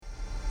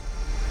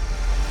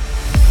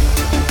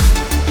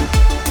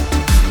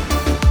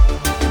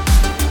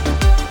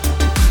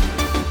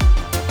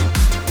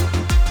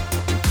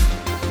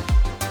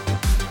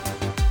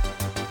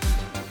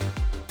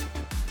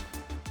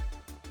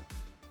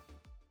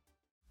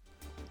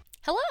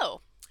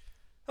Hello.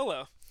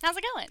 Hello. How's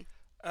it going?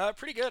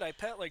 Pretty good. I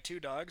pet like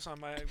two dogs on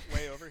my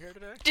way over here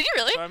today. Did you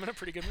really? So I'm in a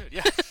pretty good mood.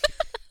 Yeah.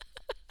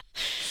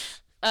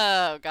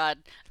 Oh God.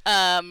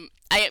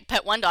 I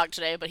pet one dog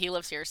today, but he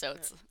lives here, so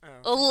it's a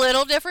Oh,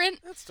 little different.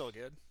 that's still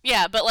good.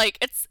 Yeah, but like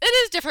it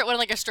is different when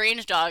like a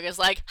strange dog is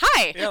like,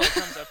 "Hi." Yeah, like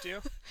comes up to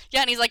you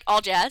Yeah, and he's like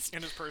all jazzed.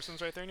 and his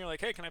person's right there, and you're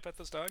like, "Hey, can I pet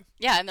this dog?"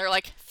 Yeah, and they're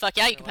like, "Fuck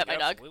yeah, you And can you're pet my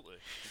like, dog." Absolutely.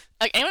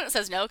 Like anyone that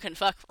says no can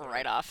fuck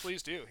right off.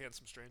 Please do,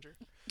 handsome stranger.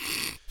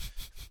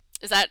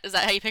 Is that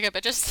how you pick up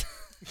bitches?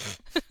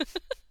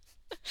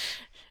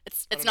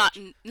 it's I don't not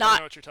know what I don't not.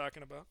 know what you're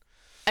talking about.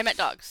 I meant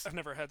dogs. I've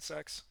never had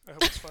sex. I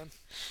hope it's fun.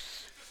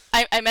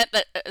 I meant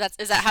that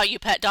is that how you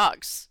pet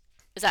dogs?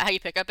 Is that how you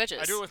pick up bitches?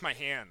 I do it with my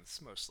hands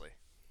mostly.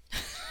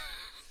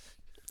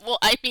 Well,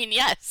 I mean,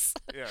 yes.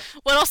 Yeah.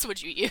 What else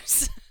would you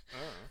use?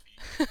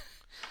 Oh.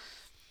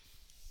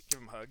 Give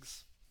them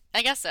hugs.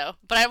 I guess so,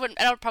 but I wouldn't.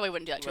 I probably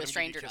wouldn't do that to Let a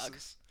 'em give you stranger dog.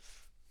 kisses.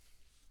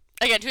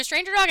 Again, to a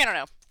stranger dog, I don't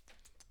know.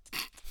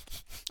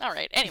 All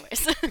right.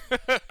 Anyways,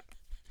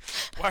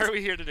 Why are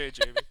we here today,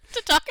 Jamie?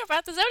 to talk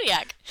about the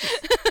Zodiac,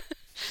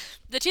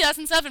 the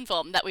 2007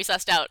 film that we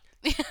sussed out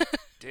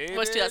David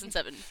was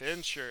 2007.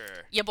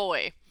 Fincher. Ya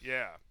boy.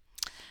 Yeah.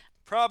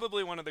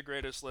 Probably one of the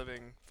greatest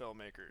living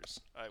filmmakers,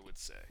 I would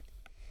say.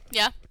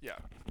 Yeah. Yeah.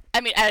 I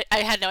mean, I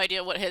had no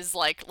idea what his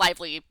like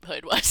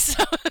livelihood was.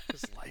 So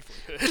His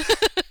livelihood.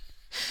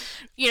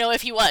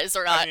 if he was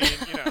or not. I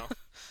mean,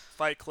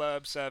 Fight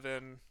Club,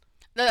 Seven,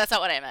 No, that's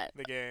not what I meant.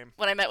 The Game.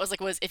 What I meant was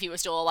if he was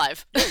still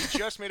alive. Yeah, he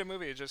just made a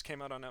movie. It just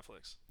came out on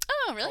Netflix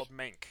Oh, really? called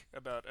Mank,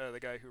 about the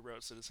guy who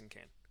wrote Citizen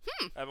Kane.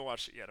 I haven't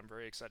watched it yet. I'm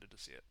very excited to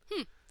see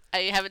it.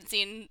 I haven't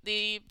seen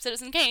the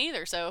Citizen Kane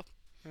either, so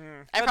I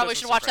That probably doesn't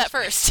should watch that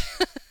surprise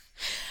me.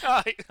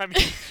 first. I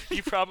mean,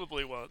 you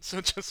probably won't, so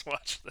just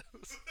watch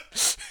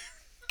those.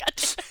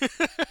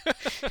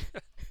 God.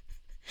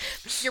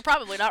 You're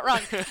probably not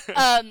wrong.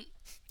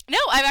 No,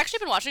 I've actually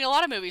been watching a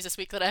lot of movies this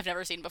week that I've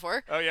never seen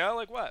before. Oh, yeah?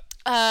 Like what?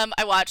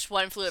 I watched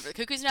One Flew Over the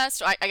Cuckoo's Nest.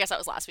 So I guess that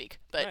was last week.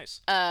 But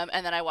Nice.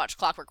 and then I watched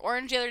Clockwork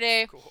Orange the other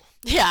day. Cool.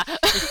 Yeah,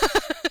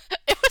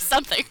 it was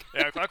something.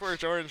 Yeah,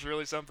 Clockwork Orange is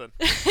really something.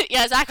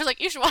 Yeah, Zach was like,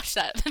 "You should watch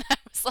that," and I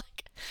was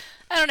like,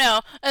 "I don't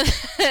know." And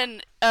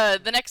then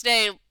the next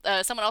day,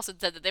 someone else had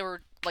said that they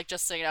were like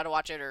just sitting out to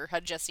watch it or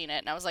had just seen it,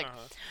 and I was like,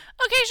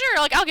 "Okay, sure,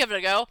 like I'll give it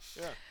a go."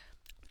 Yeah.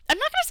 I'm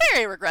not gonna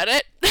say I regret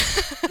it.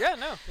 Yeah,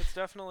 no, it's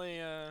definitely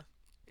a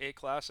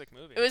classic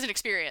movie. It was an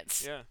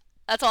experience. Yeah.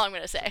 That's all I'm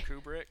gonna say.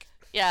 Kubrick.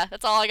 Yeah,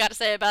 that's all I got to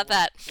say about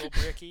that. Little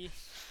bricky.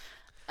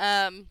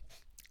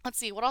 Let's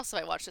see, what else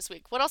have I watched this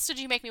week? What else did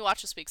you make me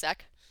watch this week,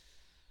 Zach?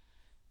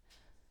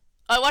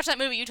 Oh, I watched that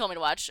movie you told me to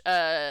watch.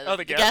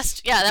 The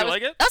Guest? Yeah, Did that you was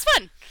like it? That was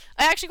fun.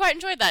 I actually quite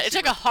enjoyed that. It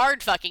took a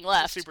hard fucking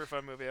left. Super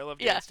fun movie. I love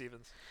Yeah. Dan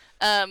Stevens.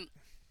 I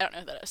don't know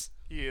who that is.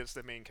 He is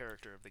the main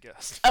character of The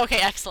Guest. Okay,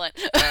 excellent.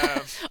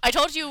 Um, I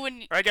told you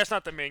when. Or I guess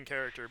not the main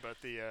character, but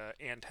the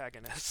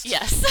antagonist.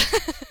 Yes.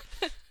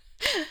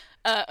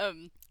 I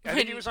think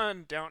he when- was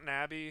on Downton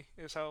Abbey,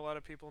 is how a lot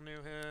of people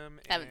knew him.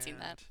 Haven't seen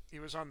and that. He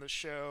was on the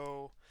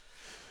show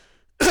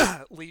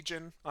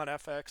Legion on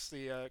FX,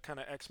 the kind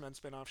of X-Men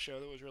spin-off show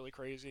that was really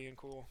crazy and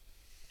cool.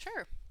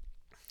 Sure.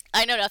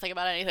 I know nothing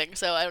about anything,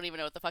 so I don't even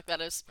know what the fuck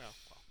that is. Oh,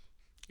 well.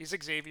 He's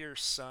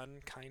Xavier's son,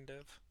 kind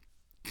of.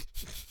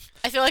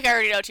 I feel like I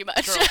already know too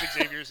much. Charles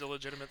Xavier's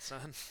illegitimate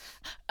son.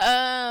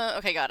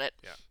 Okay, got it.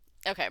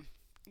 Yeah. Okay.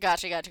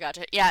 Gotcha.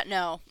 Yeah,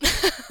 no.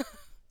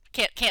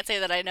 Can't say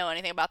that I know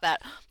anything about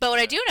that. But what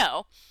I do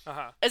know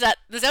Uh-huh. is that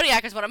The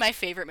Zodiac is one of my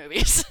favorite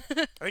movies.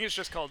 I think it's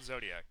just called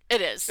Zodiac.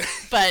 It is,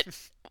 but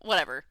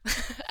whatever.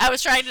 I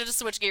was trying to just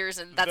switch gears,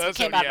 and that's The what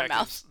came out of my Zodiac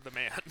mouth. is the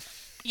man.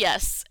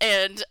 Yes,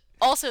 and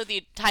also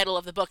the title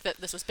of the book that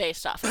this was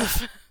based off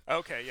of.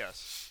 Okay,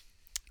 yes.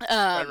 By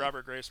Um,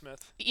 Robert Graysmith.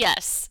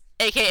 yes,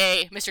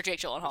 a.k.a. Mr. Jake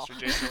Gyllenhaal. Mr.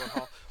 Jake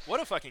Gyllenhaal.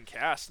 What a fucking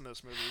cast in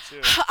this movie,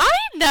 too. I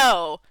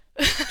know.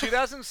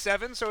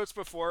 2007, so it's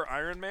before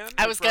Iron Man.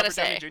 I was It's gonna Robert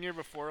Downey say. Jr.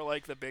 before,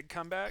 like, the big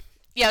comeback.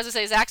 Yeah, I was gonna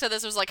say, Zach said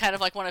this was like kind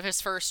of like one of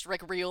his first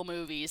like real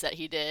movies that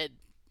he did,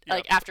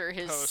 like Yeah, after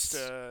his Post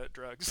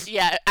drugs.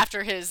 yeah,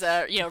 after his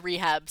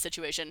rehab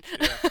situation.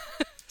 Yeah.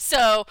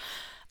 So,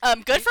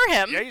 good for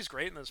him. Yeah, he's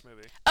great in this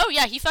movie. Oh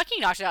yeah, he fucking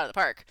knocked it out of the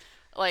park.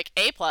 Like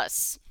A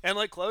plus. And,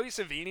 like, Chloe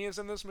Sevigny is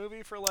in this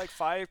movie for, like,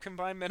 5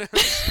 combined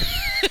minutes.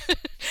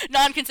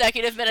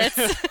 Non-consecutive minutes.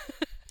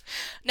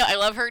 No, I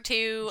love her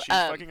too. She's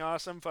fucking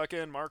awesome.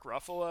 Fucking Mark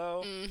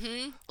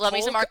Ruffalo. Love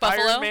me some Mark Hulk,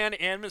 Buffalo. Iron Man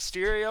and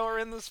Mysterio are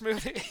in this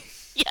movie.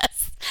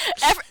 Yes,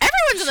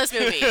 everyone's in this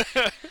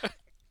movie.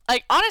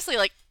 Like honestly,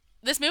 like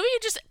this movie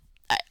just.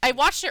 I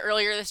watched it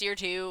earlier this year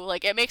too.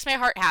 Like it makes my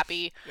heart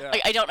happy. Yeah.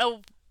 Like I don't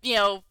know,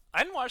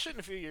 I didn't watch it in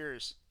a few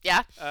years.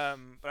 Yeah.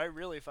 But I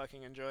really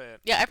fucking enjoy it.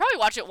 Yeah, I probably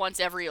watch it once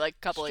every like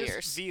couple of It's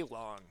years. just V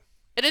long.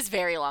 It is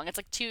very long. It's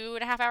like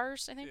 2.5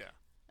 hours, I think. Yeah.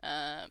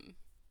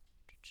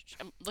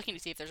 I'm looking to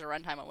see if there's a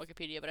runtime on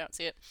Wikipedia, but I don't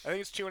see it. I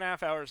think it's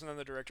 2.5 hours, and then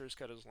the director's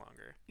cut is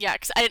longer. Yeah,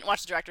 because I didn't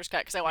watch the director's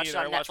cut because I watched it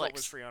Neither. on I watched what Netflix.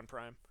 was free on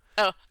Prime.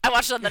 Oh, I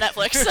watched it on the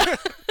Netflix.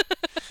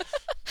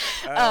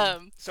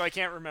 So I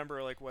can't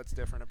remember like what's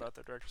different about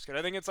the director's cut.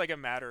 I think it's like a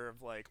matter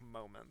of like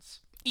moments.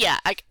 Yeah,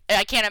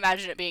 I can't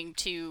imagine it being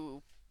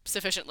too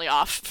sufficiently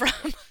off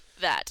from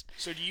that.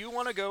 So do you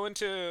want to go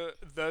into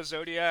the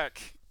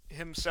Zodiac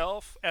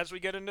himself as we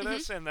get into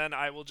this, and then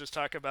I will just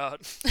talk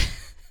about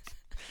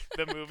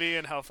the movie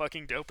and how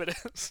fucking dope it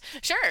is?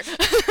 Sure.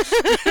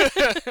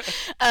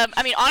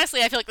 I mean,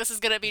 honestly, I feel like this is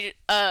going to be,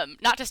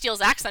 not to steal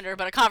Zach's thunder,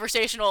 but a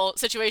conversational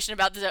situation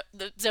about the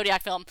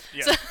Zodiac film.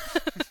 Yeah. So,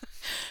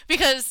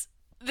 because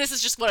this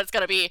is just what it's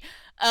going to be.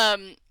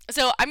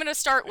 So I'm going to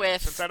start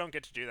with... Since I don't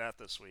get to do that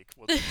this week,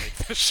 we'll just make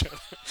this show.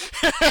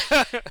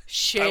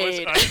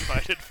 Shade. I was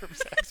uninvited from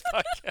Zach's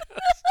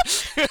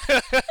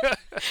podcast.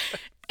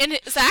 In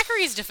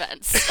Zachary's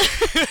defense,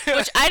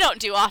 which I don't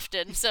do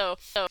often, so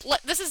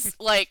this is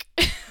like,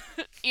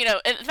 in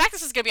fact,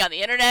 this is going to be on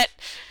the internet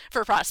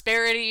for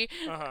prosperity.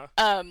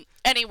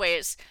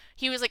 Anyways,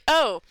 he was like,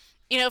 oh,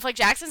 if like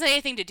Jackson's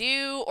anything to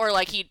do, or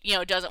like he,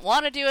 doesn't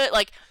want to do it,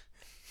 like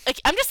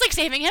I'm just like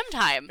saving him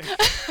time.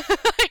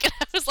 Like,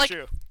 I was like,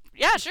 True.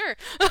 Yeah, sure.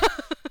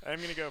 I'm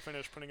going to go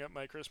finish putting up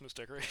my Christmas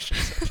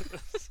decorations after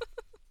this.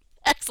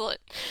 Excellent.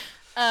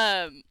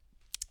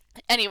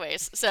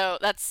 Anyways, so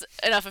that's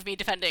enough of me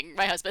defending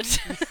my husband.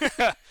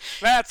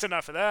 That's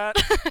enough of that.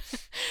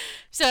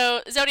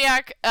 So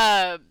Zodiac,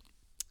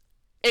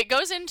 it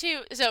goes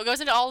into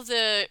all of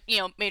the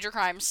major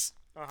crimes.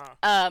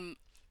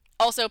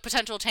 Also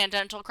potential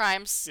tangential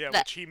crimes. Yeah,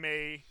 which he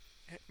may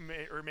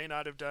or may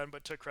not have done,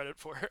 but took credit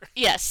for.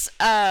 Yes.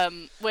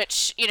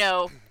 Which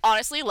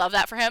honestly, love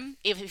that for him.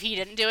 If he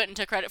didn't do it and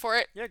took credit for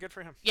it. Yeah, good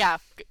for him. Yeah,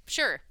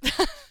 sure.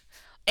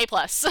 A+.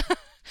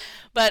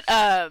 But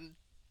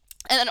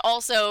and then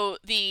also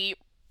the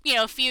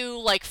few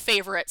like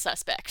favorite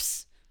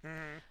suspects.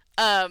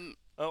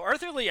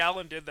 Arthur Lee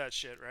Allen did that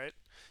shit, right?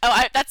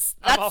 That's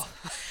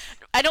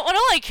I don't want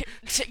to like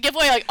give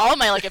away like all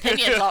my like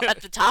opinions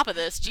at the top of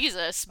this,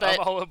 Jesus. But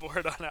I'm all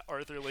aboard on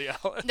Arthur Lee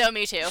Allen. No,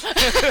 me too.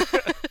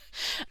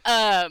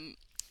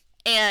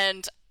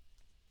 And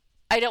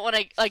I don't want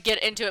to like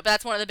get into it, but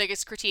that's one of the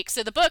biggest critiques.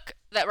 So the book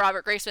that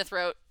Robert Graysmith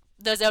wrote,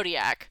 The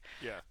Zodiac.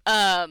 Yeah.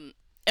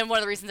 And one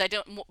of the reasons I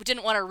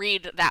didn't want to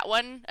read that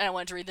one, and I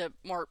wanted to read the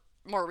more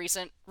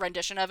recent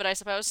rendition of it, I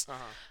suppose.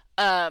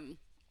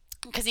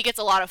 Because he gets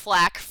a lot of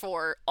flack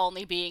for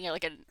only being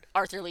like an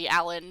Arthur Lee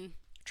Allen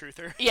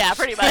truther. Yeah,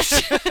 pretty much.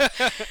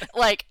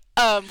 Like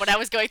when I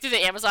was going through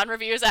the Amazon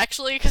reviews,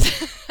 actually,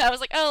 because I was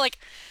like, I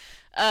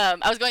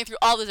was going through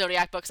all the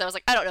Zodiac books. I was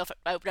like, I don't know if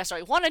I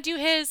necessarily want to do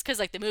his, because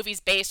like the movie's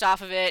based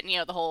off of it,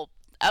 and the whole.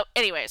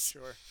 Anyways.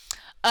 Sure.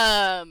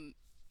 I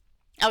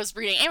was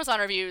reading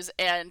Amazon reviews,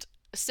 and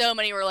so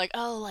many were like,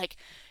 oh, like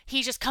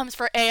he just comes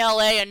for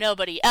ALA and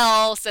nobody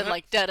else, and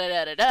like da da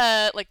da da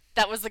da. Like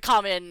that was the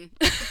common.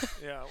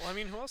 Yeah. Well, I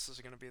mean, who else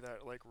is gonna be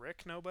that? Like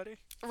Rick? Nobody.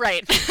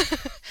 Right.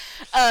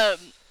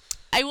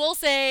 I will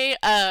say,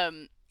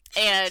 and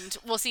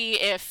we'll see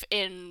if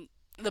in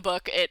the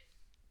book it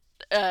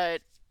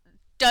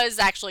does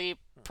actually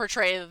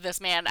portray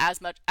this man as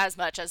much as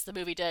the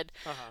movie did.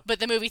 But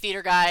the movie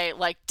theater guy,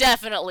 like,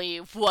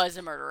 definitely was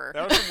a murderer.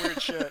 That was some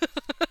weird shit.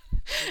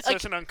 It's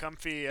such an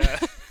uncomfy.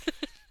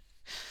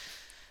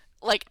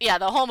 Like, yeah,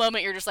 the whole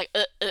moment you're just like,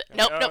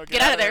 nope,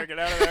 get out of there. Get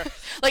out of there.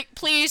 Like,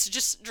 please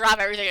just drop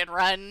everything and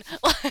run.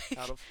 Like,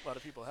 a lot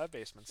of people have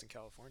basements in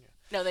California.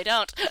 No, they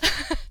don't.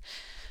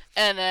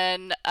 And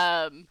then,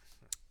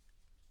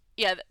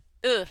 yeah,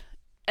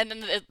 and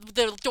then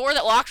the door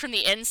that locked from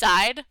the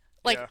inside.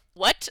 Like,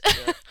 what?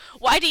 Yeah.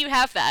 Why do you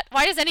have that?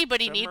 Why does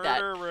anybody need that?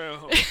 The murder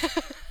room.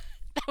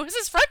 That was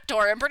his front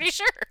door, I'm pretty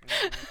sure.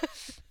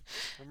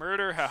 The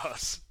murder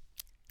house.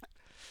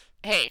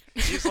 Hey.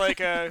 He's like,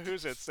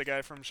 who's it? It's the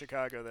guy from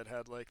Chicago that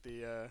had, like,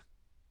 the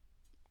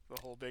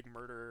whole big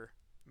murder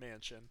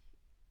mansion.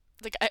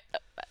 Like,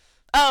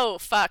 oh,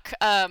 fuck.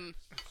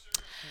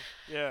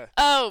 Yeah.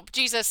 Oh,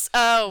 Jesus.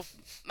 Oh,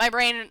 my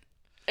brain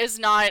is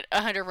not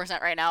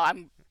 100% right now.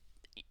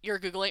 You're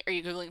Googling? Are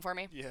you Googling for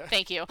me? Yeah.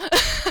 Thank you.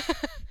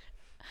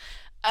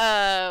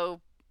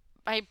 Oh,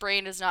 my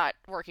brain is not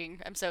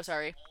working. I'm so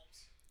sorry.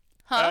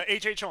 Huh?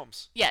 H.H.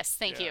 Holmes. Yes,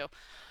 thank you.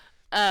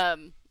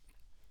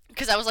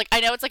 Because I was like,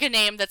 I know it's like a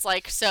name that's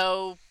like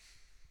so,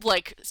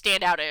 like,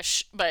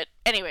 standout-ish, but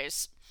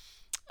anyways.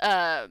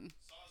 Saw is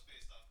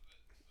based off of it,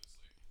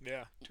 loosely.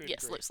 Yeah, to a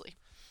yes, degree. loosely.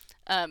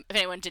 If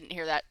anyone didn't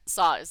hear that,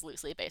 Saw is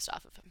loosely based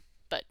off of him,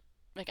 but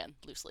again,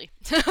 loosely.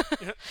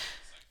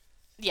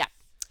 Yeah.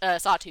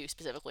 Saw 2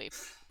 specifically.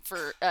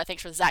 For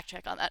thanks for the Zach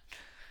check on that.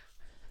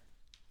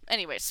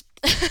 Anyways.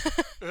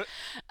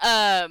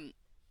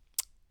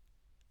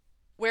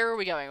 Where were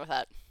we going with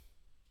that?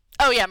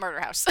 Oh yeah, Murder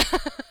House.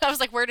 I was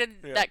like, where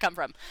did that come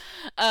from?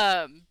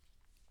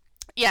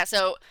 Yeah,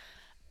 so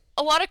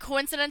a lot of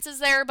coincidences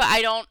there, but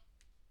I don't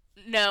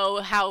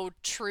know how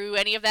true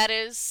any of that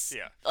is.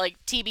 Yeah. Like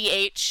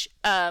TBH.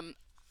 I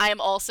am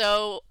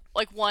also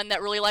like one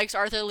that really likes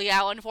Arthur Lee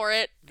Allen for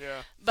it.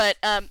 Yeah. But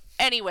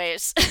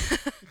anyways,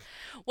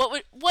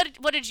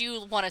 what did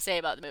you want to say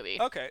about the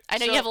movie? Okay. I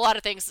know you have a lot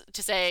of things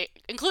to say,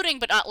 including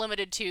but not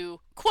limited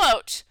to,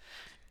 quote,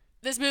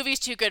 this movie's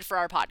too good for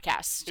our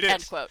podcast, It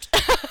end is. quote.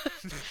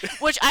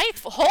 Which I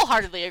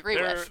wholeheartedly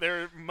agree with.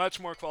 There are much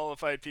more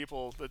qualified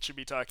people that should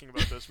be talking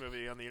about this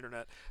movie on the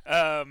internet.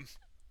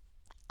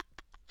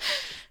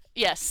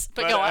 Yes,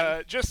 but go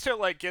on. Just to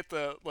like get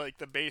the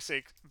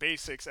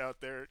basics out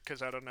there,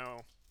 because I don't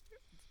know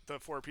the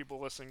 4 people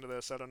listening to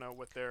this. I don't know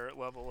what their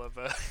level of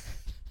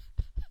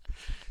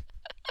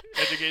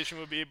education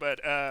would be, but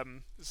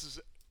this is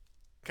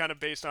kind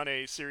of based on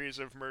a series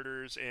of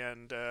murders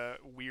and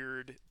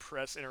weird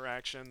press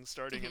interactions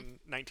starting in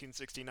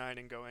 1969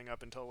 and going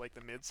up until like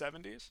the mid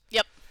 70s.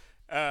 Yep.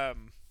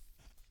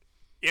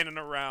 In and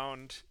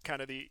around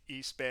kind of the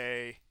East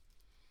Bay,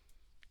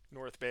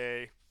 North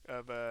Bay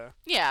of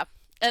Yeah,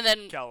 and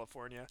then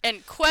California,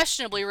 and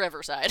questionably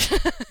Riverside,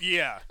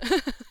 yeah,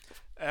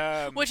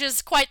 which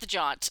is quite the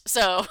jaunt.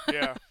 So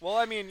yeah. Well,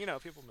 I mean,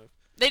 people move.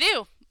 they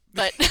do,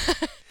 but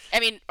I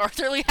mean,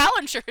 Arthur Lee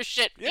Allen sure as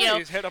shit. Yeah,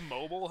 he's had a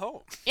mobile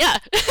home. Yeah,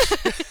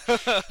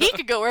 he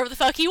could go wherever the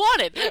fuck he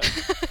wanted. Yeah.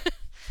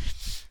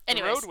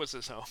 Anyways. The road was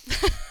his home.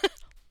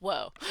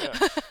 Whoa.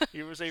 Yeah.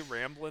 He was a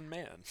rambling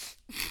man.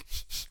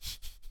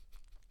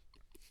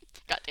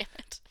 God damn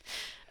it.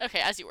 Okay,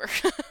 as you were.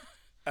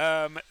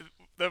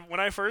 When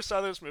I first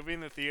saw this movie in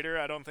the theater,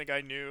 I don't think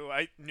I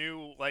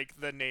knew like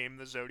the name,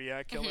 the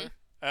Zodiac Killer.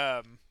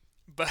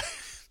 But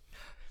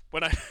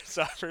when I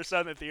first saw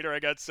it in the theater, I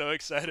got so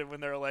excited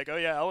when they were like, "Oh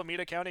yeah,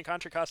 Alameda County,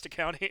 Contra Costa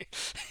County."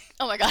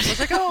 Oh my god. I was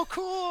like, "Oh,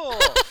 cool."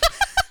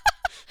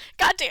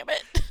 God damn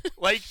it.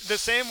 Like the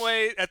same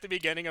way at the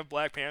beginning of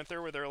Black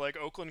Panther, where they're like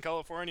Oakland,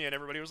 California, and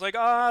everybody was like,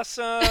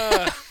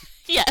 "Awesome."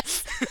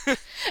 Yes.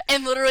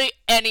 In literally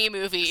any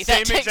movie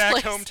Same that takes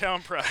exact place.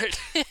 hometown pride.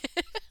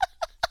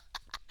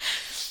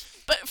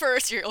 But for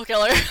a serial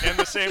killer. And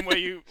the same way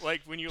you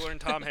like when you learn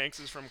Tom Hanks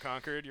is from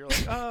Concord, you're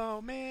like,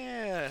 "Oh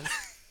man."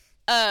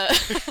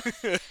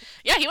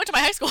 Yeah, he went to my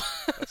high school.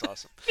 That's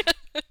awesome.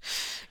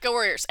 Go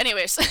Warriors.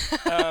 Anyways.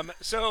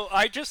 So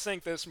I just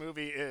think this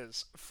movie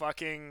is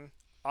fucking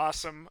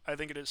awesome. I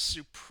think it is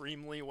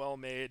supremely well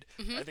made.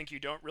 I think you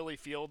don't really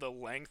feel the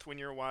length when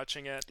you're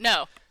watching it.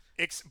 No.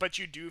 But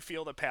you do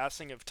feel the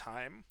passing of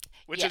time,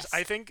 which Yes. is,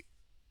 I think,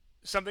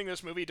 something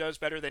this movie does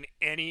better than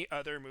any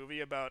other movie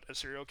about a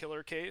serial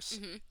killer case,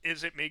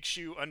 is it makes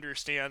you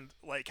understand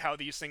like how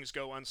these things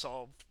go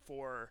unsolved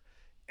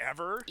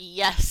forever.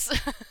 Yes.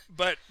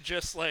 But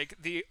just like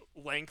the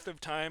length of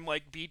time,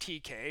 like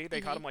BTK,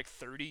 they caught him like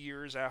 30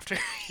 years after.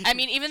 I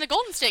mean, even the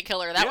Golden State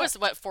Killer, that Yeah. was,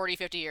 what, 40,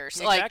 50 years?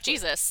 Exactly. Like,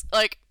 Jesus.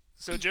 Like,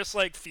 So just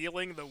like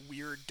feeling the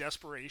weird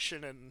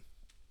desperation and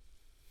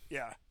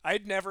yeah,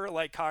 I'd never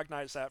like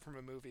cognized that from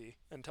a movie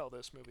until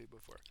this movie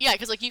before. yeah,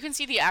 because, like, you can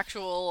see the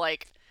actual,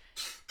 like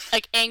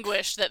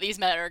anguish that these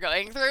men are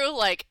going through,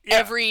 like, Yeah.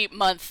 every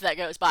month that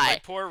goes by.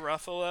 Like poor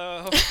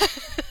Ruffalo.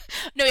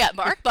 No, yeah,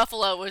 Mark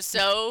Buffalo was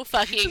so Just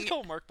fucking...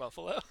 call Mark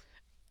Buffalo.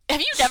 Have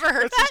you never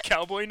heard That's that? his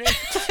cowboy name.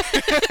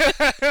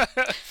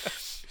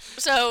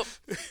 So,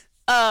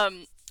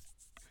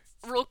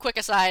 real quick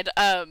aside,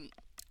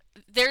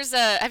 there's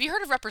a... Have you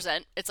heard of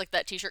Represent? It's like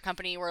that t-shirt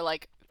company where,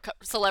 like,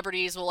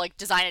 celebrities will, like,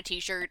 design a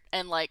t-shirt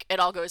and, like,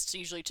 it all goes to,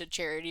 usually to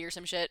charity or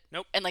some shit.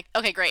 Nope. And, like,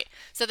 okay, great.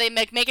 So they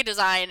make a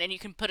design and you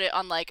can put it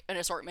on, like, an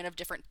assortment of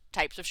different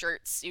types of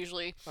shirts,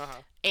 usually.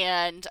 Uh-huh.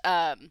 And,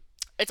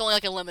 it's only,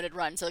 like, a limited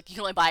run, so, like, you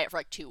can only buy it for,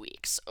 like, 2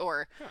 weeks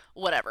or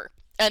whatever.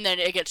 And then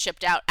it gets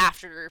shipped out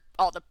after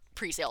all the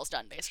pre-sale's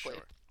done, basically.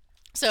 Sure.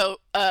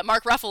 So,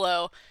 Mark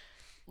Ruffalo,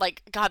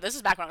 like, God, this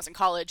is back when I was in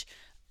college.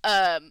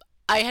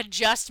 I had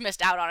just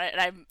missed out on it,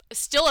 and I'm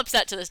still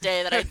upset to this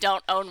day that I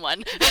don't own one.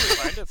 You can probably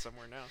find it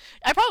somewhere now.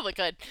 I probably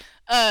could.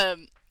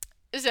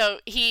 So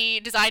he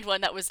designed one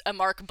that was a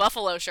Mark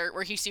Buffalo shirt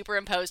where he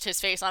superimposed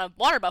his face on a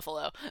water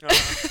buffalo.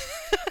 Uh-huh.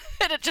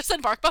 And it just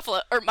said Mark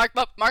Buffalo, or Mark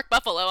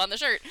Buffalo on the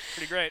shirt.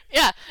 Pretty great.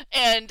 Yeah,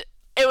 and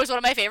it was one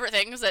of my favorite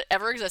things that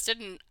ever existed,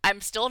 and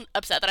I'm still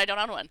upset that I don't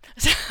own one.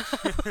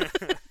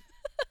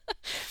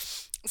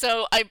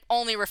 So I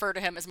only refer to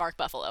him as Mark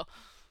Buffalo.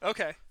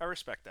 Okay, I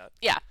respect that.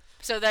 Yeah.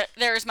 So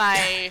there's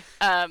my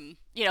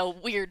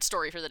weird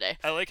story for the day.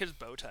 I like his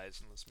bow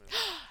ties in this movie.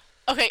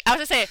 Okay, I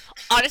was gonna say,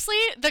 honestly,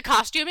 the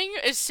costuming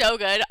is so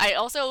good. I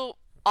also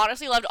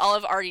honestly loved all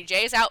of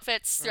RDJ's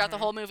outfits throughout the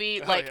whole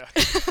movie. Oh, Like,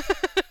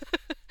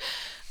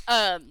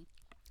 yeah.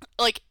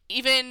 like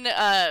even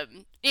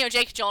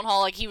Jake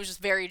Gyllenhaal, like he was just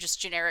very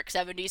generic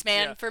 70s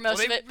man Yeah. for most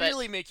well, of it, they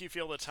really make you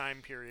feel the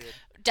time period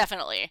but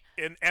definitely.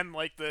 and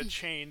like the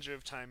change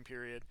of time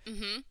period.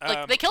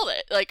 Like they killed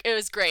it. Like it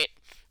was great.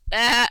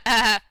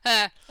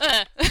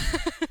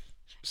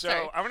 So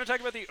Sorry. I want to talk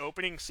about the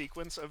opening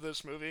sequence of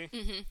this movie,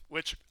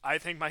 which I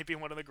think might be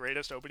one of the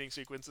greatest opening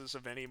sequences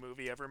of any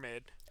movie ever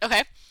made.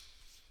 Okay.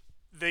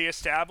 The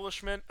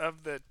establishment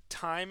of the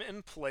time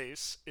and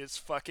place is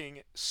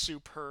fucking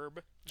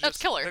superb. That's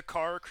killer. The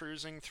car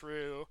cruising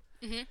through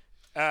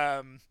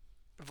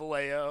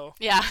Vallejo,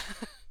 Yeah.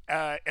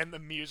 and the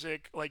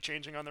music like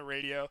changing on the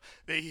radio.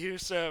 The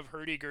use of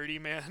Hurdy-Gurdy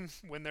Man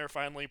when they're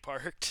finally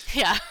parked.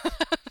 Yeah.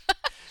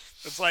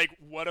 It's like,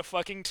 what a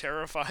fucking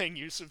terrifying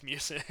use of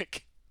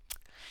music.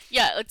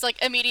 Yeah, it's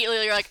like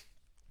immediately you're like,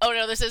 oh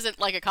no, this isn't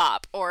like a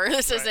cop, or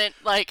this Right. isn't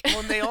like. Well,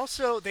 and they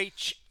also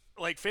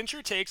like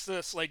Fincher takes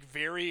this like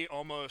very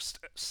almost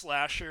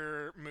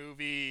slasher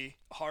movie,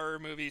 horror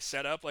movie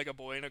setup, like a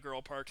boy and a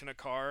girl parked in a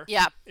car,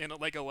 Yeah. in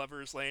like a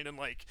lover's lane, and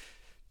like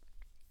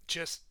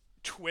just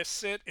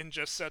twists it in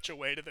just such a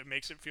way that it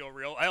makes it feel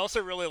real. I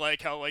also really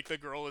like how like the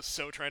girl is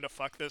so trying to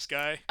fuck this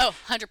guy. Oh,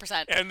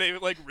 100%. And they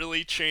like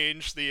really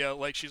change the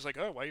like she's like,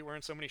 oh, why are you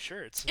wearing so many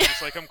shirts? And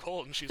he's like, I'm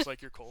cold, and she's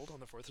like, you're cold on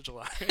the 4th of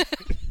July.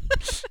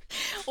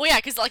 Well, yeah,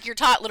 because like you're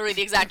taught literally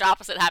the exact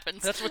opposite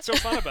happens. That's what's so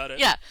fun about it.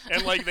 Yeah.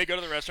 And like they go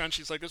to the restaurant,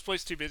 she's like, this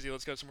place is too busy,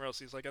 let's go somewhere else.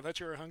 He's like, I thought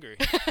you were hungry.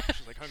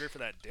 She's like, hungry for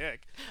that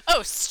dick.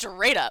 Oh,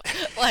 straight up.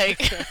 Like,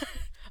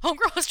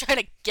 homegirl was trying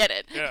to get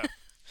it. Yeah. And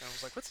I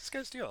was like, what's this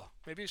guy's deal?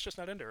 Maybe he's just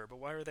not into her, but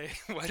why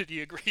did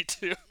he agree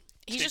to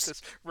He's take just-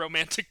 this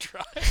romantic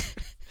drive?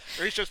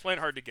 Or he's just playing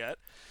hard to get.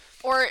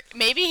 Or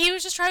maybe he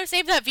was just trying to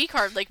save that V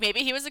card. Like,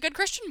 maybe he was a good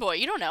Christian boy.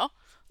 You don't know.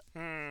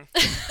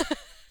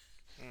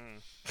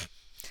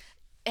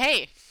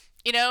 Hey,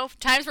 you know,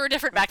 times were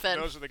different back then.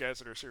 Those are the guys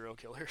that are serial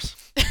killers.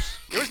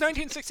 It was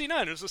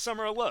 1969. It was the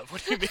summer of love.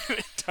 What do you mean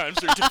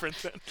times are different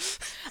then?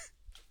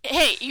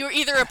 Hey, you were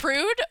either a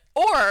prude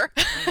or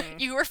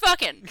you were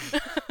fucking.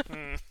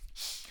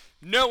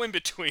 No in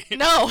between.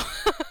 No.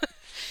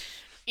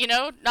 You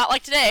know, not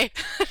like today.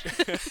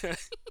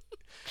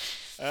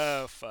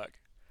 Oh, fuck.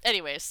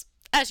 Anyways,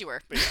 as you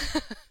were.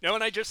 No,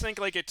 and I just think,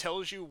 like, it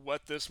tells you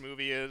what this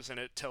movie is, and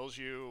it tells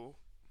you,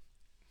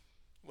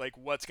 like,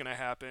 what's going to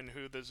happen,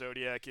 who the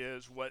Zodiac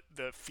is, what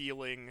the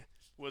feeling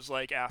was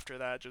like after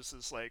that, just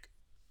this, like,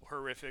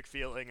 horrific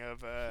feeling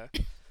of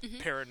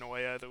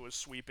paranoia that was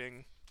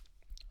sweeping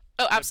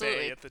Oh, the absolutely.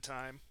 Bay at the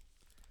time.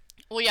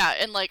 Well, yeah,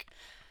 and like,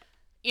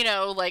 you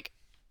know, like,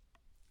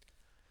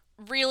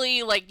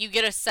 really, like, you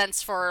get a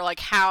sense for like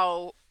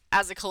how,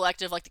 as a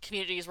collective, like the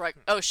communities were like,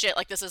 oh shit,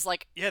 like this is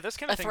like, Yeah, this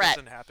kind a of thing threat.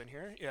 doesn't happen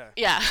here. Yeah.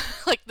 yeah,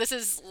 like this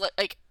is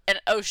like an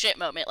oh shit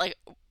moment, like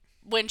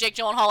when Jake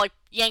Gyllenhaal like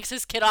yanks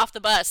his kid off the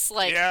bus,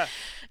 like, Yeah.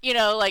 you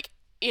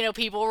know,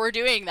 people were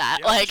doing that,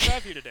 Yeah, like, I'll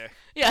drive you today.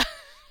 yeah,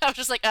 I was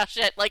just like, oh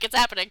shit, like it's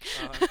happening.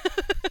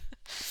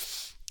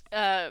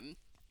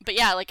 But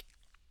yeah, like,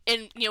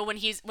 in, you know,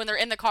 when they're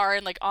in the car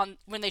and like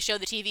when they show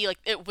the TV, like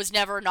it was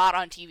never not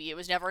on TV, it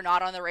was never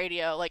not on the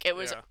radio, like it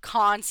was Yeah.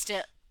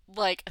 constant,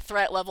 like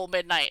threat level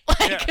midnight.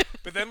 Like, Yeah,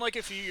 but then like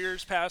a few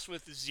years pass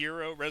with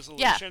zero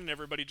resolution, and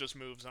everybody just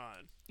moves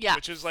on. Yeah.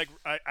 Which is like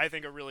I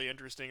think a really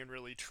interesting and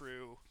really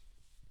true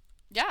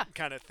yeah.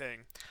 kind of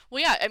thing.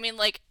 Well, yeah, I mean,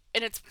 like,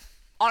 and it's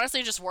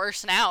honestly just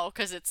worse now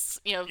because it's,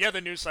 you know, Yeah,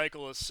 the news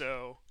cycle is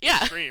so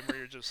Yeah. extreme where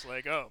you're just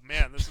like, oh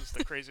man, this is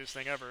the craziest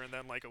thing ever, and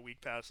then like a week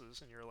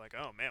passes and you're like,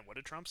 oh man, what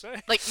did Trump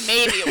say? like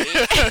maybe a week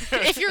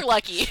if you're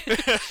lucky.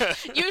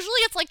 Usually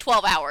it's like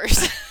 12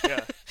 hours. Yeah,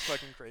 it's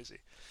fucking crazy.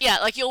 Yeah,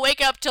 like you'll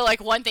wake up to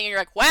like one thing and you're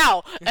like,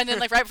 wow, and then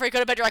like right before you go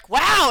to bed you're like,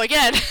 wow,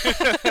 again.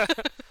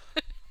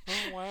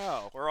 Oh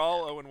wow, we're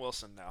all Owen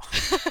Wilson now.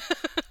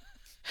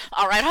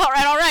 all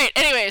right.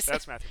 Anyways,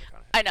 That's Matthew McConaughey.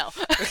 I know.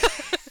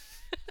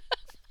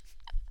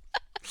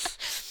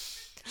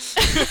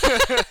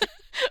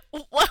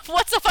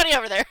 What's so funny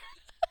over there?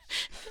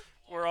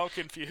 We're all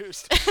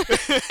confused.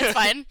 It's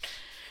fine.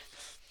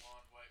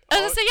 I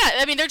was gonna say, yeah,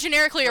 I mean, they're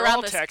generically We're around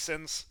all this.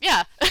 Texans.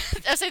 Yeah.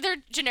 I say they're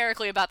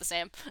generically about the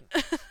same.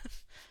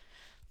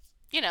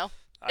 You know,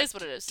 is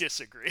what it is.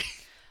 Disagree.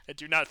 I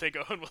do not think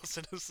Owen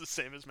Wilson is the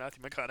same as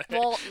Matthew McConaughey.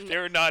 Well,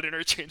 They're not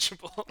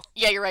interchangeable.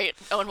 Yeah, you're right.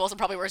 Owen Wilson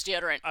probably wears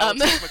deodorant. I will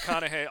take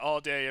McConaughey all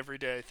day, every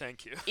day.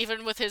 Thank you. I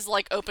Even with his,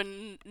 like,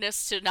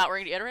 openness to not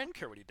wearing deodorant? don't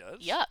care what he does.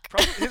 Yuck.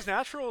 Probably, his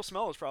natural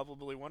smell is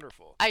probably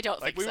wonderful. I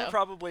don't Like, think we so. would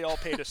probably all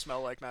pay to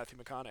smell like Matthew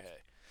McConaughey.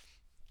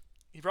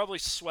 He probably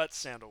sweats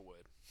sandalwood.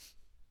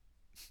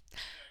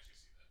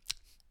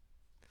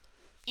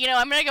 You know,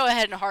 I'm going to go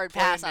ahead and hard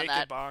pass on Playing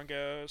naked that.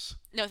 bongos.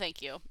 No,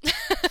 thank you.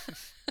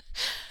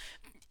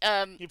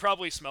 He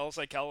probably smells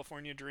like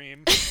California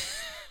Dream,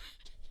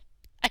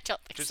 I don't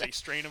think which is so. a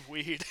strain of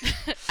weed.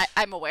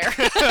 I'm aware.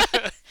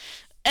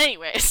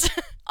 Anyways,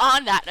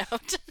 on that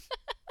note.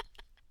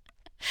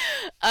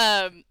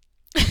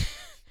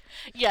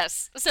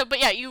 Yes. So,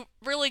 but yeah, you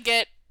really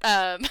get,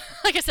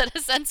 like I said, a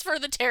sense for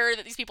the terror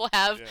that these people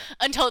have. Yeah.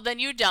 Until then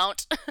you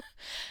don't.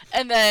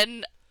 And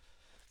then,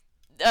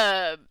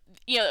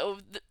 you know,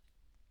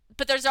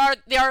 but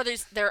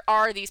there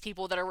are these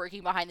people that are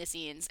working behind the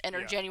scenes and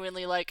are Yeah.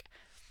 genuinely like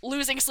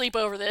losing sleep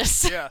over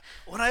this. Yeah.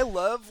 When I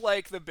love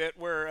like the bit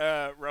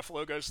where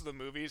Ruffalo goes to the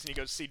movies and he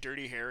goes to see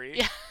Dirty Harry.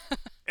 Yeah.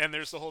 And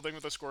there's the whole thing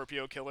with the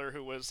Scorpio killer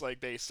who was like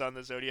based on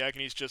the Zodiac,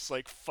 and he's just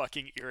like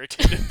fucking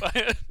irritated by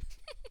it.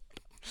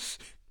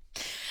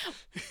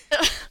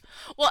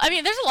 Well, I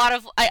mean, there's a lot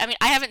of. I mean,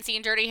 I haven't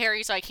seen Dirty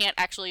Harry, so I can't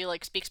actually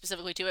like speak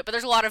specifically to it. But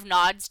there's a lot of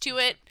nods to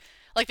it.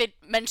 Like they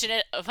mention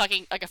it a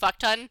fuck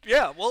ton.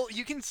 Yeah, well,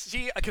 you can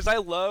see because I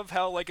love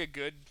how like a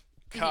good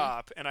Mm-hmm.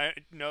 cop, and I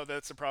know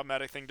that's a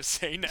problematic thing to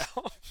say now,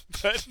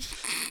 but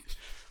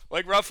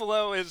Like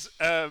Ruffalo is,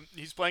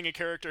 he's playing a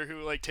character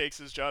who like takes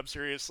his job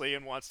seriously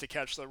and wants to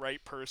catch the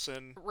right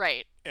person.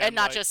 Right. And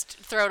not like, just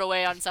throw it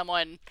away on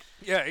someone.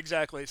 Yeah,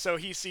 exactly. So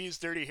he sees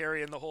Dirty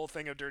Harry, and the whole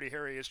thing of Dirty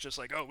Harry is just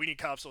like, oh, we need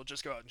cops, we'll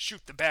just go out and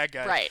shoot the bad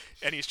guy. Right.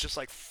 And he's just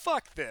like,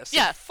 fuck this.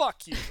 Yeah. And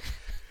fuck you.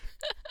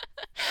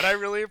 And I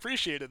really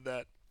appreciated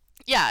that.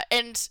 Yeah,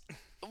 and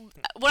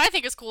what I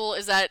think is cool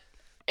is that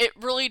it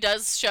really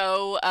does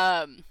show,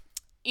 our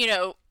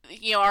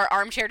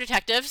armchair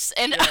detectives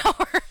and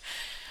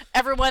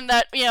everyone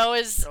that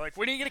is. They're like,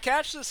 when are you gonna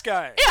catch this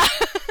guy?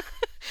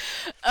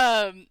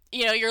 Yeah.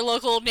 Your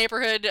local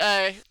neighborhood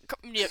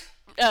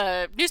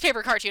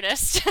newspaper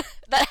cartoonist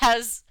that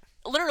has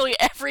literally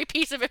every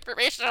piece of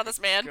information on this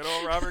man. Good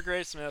old Robert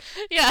Graysmith.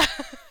 Yeah,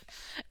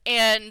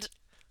 and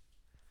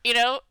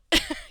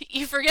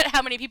you forget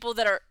how many people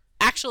that are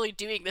actually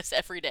doing this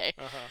every day.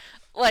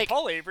 Like, did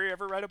Paul Avery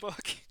ever write a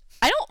book?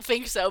 I don't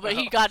think so, but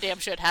he goddamn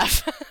should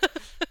have.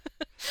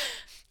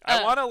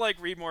 I want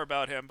to read more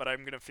about him, but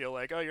I'm gonna feel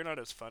like, oh, you're not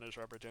as fun as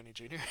Robert Downey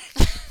Jr.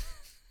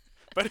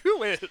 But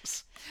who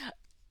is?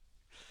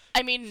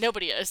 I mean,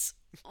 nobody is.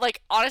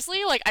 Like,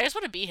 honestly, I just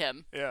want to be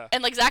him. Yeah.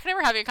 And Zach and I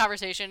were having a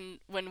conversation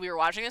when we were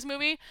watching this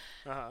movie,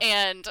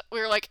 and we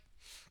were like,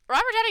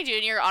 Robert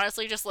Downey Jr.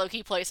 honestly just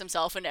low-key plays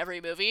himself in every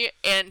movie,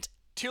 and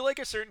to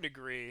a certain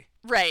degree.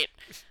 Right.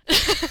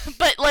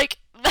 But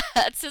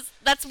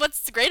that's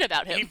what's great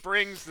about him. He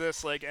brings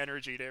this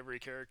energy to every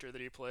character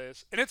that he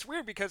plays. And it's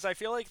weird because I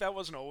feel like that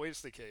wasn't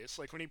always the case.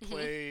 Like when he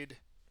played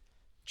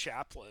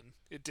Chaplin,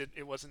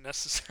 it wasn't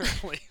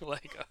necessarily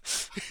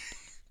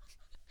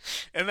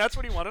and that's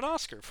what he won an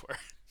Oscar for.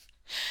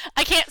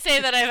 I can't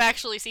say that I've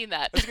actually seen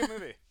that. That's a good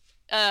movie.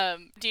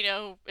 Do you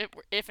know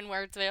if and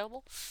where it's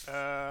available?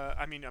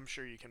 I mean, I'm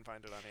sure you can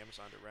find it on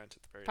Amazon to rent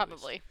at the very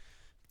Probably.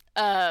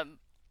 least.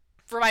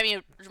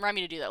 Remind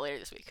me to do that later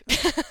this week.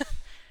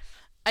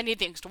 I need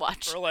things to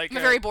watch. Or I'm a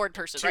very bored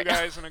person right now.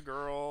 2 guys and a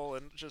girl,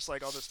 and just all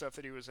the stuff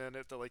that he was in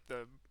at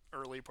the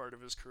early part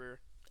of his career.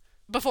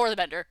 Before the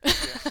bender. Yeah.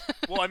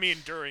 Well, I mean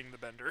during the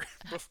bender.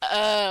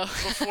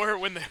 Before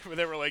when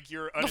they were like,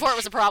 before it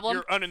was a problem.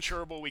 You're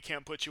uninsurable. We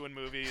can't put you in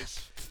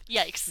movies.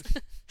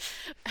 Yikes.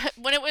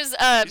 When it was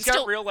he's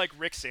got real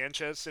Rick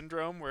Sanchez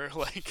syndrome, where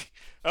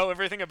oh,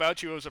 everything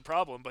about you is a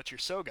problem, but you're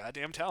so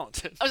goddamn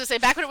talented. I was gonna say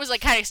back when it was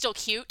kind of still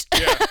cute.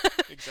 Yeah,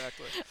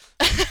 exactly.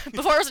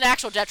 Before it was an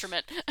actual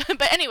detriment.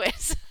 But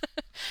anyways,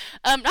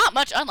 not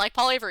much unlike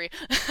Paul Avery.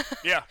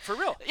 Yeah, for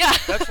real. Yeah,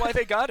 that's why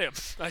they got him,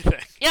 I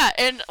think. Yeah,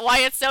 and why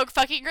it's so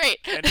fucking great.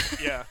 And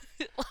yeah,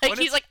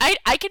 he's like,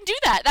 I can do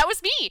that. That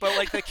was me.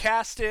 But the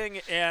casting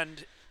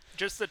and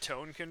just the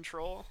tone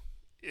control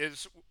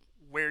is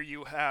where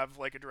you have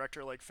a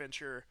director like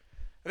Fincher.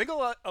 I think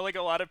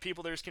a lot of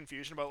people, there's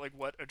confusion about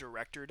what a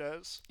director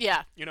does.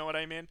 Yeah. You know what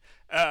I mean?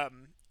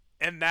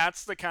 And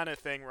that's the kind of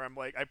thing where I'm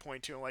I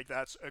point to and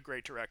that's a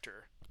great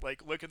director.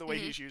 Look at the way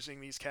he's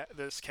using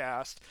this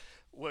cast.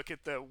 Look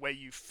at the way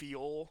you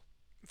feel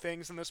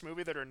things in this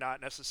movie that are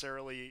not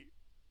necessarily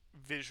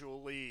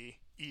visually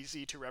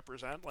easy to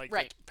represent, right.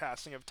 The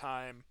passing of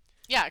time.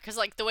 Yeah, because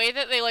the way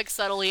that they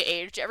subtly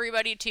aged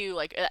everybody too,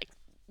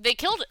 they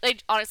killed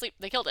it.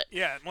 They killed it.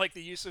 Yeah, and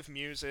the use of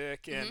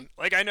music and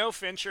I know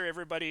Fincher.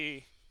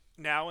 Everybody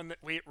now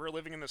we're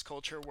living in this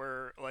culture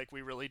where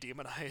we really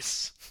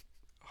demonize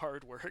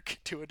hard work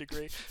to a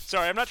degree.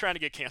 Sorry, I'm not trying to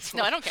get canceled.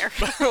 No, I don't care.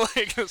 But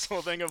this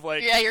whole thing of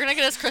yeah, you're gonna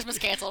get us Christmas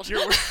canceled.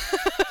 You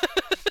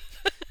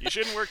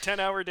shouldn't work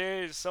 10-hour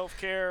days,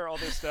 self-care, all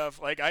this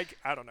stuff. I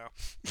don't know.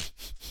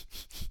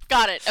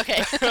 Got it.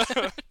 Okay.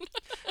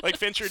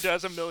 Fincher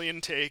does 1 million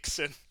takes,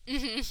 and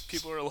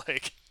people are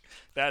like,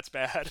 "That's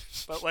bad,"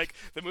 but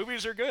the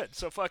movies are good,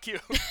 so fuck you.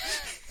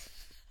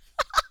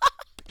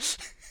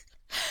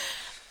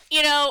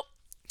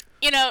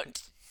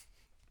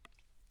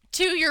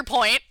 To your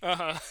point.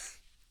 Uh-huh.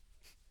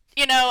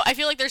 I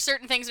feel there's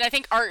certain things, and I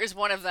think art is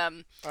one of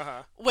them,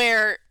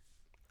 where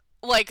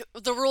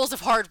the rules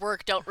of hard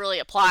work don't really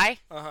apply,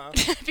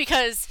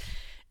 because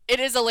it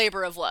is a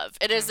labor of love.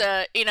 It is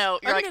a,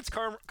 it's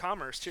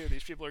commerce too.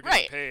 These people are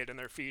getting paid, and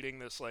they're feeding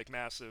this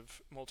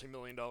massive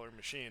multi-million-dollar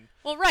machine.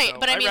 Well, right, so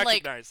but I mean,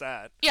 recognize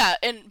that. Yeah,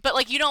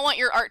 but you don't want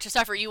your art to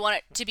suffer. You want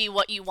it to be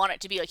what you want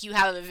it to be. You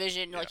have a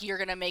vision. Yeah. You're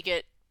gonna make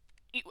it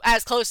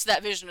as close to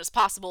that vision as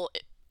possible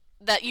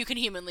that you can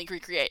humanly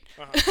recreate.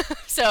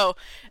 So,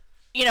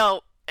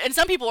 and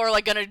some people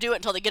are gonna do it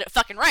until they get it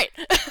fucking right.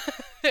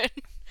 Yeah.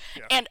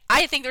 And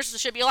I think there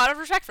should be a lot of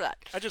respect for that.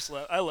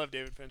 I love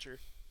David Fincher.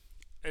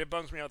 It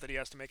bums me out that he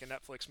has to make a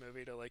Netflix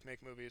movie to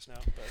make movies now,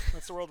 but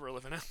that's the world we're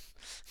living in.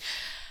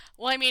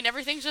 Well, I mean,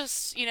 everything's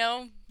just, it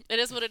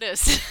is what it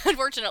is,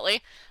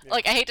 unfortunately. Yeah.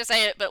 I hate to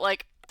say it, but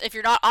if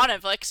you're not on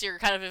Netflix, you're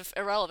kind of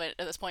irrelevant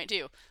at this point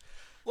too.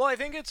 Well, I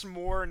think it's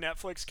more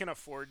Netflix can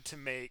afford to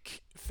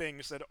make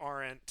things that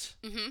aren't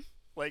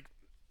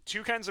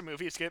 2 kinds of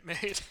movies get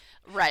made.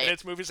 Right. And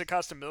it's movies that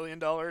cost $1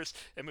 million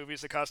and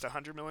movies that cost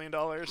 $100 million,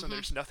 and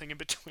there's nothing in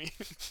between.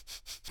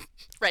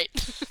 Right.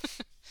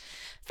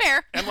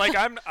 Fair. And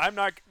I'm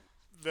not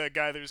the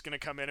guy who's going to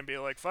come in and be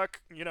like,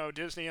 fuck,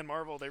 Disney and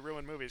Marvel, they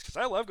ruin movies. Because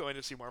I love going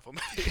to see Marvel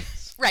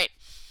movies. Right.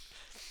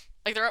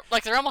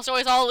 They're almost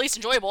always all at least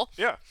enjoyable.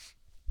 Yeah.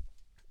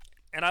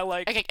 And I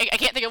like... I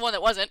can't think of one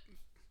that wasn't.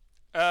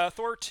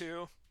 Thor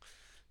 2.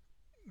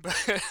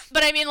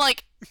 But I mean,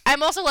 like,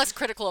 I'm also less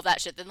critical of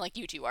that shit than, like,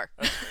 you two are.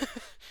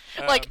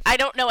 Like, I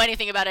don't know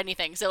anything about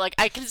anything, so, like,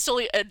 I can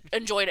still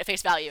enjoy it at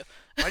face value.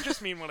 I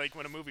just mean when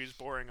a movie is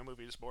boring, a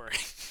movie is boring.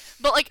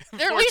 But, like,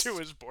 there at least... Thor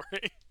 2 is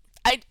boring.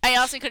 I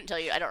honestly couldn't tell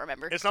you. I don't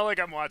remember. It's not like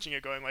I'm watching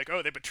it going like,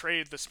 oh, they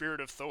betrayed the spirit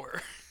of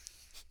Thor.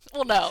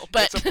 Well, no,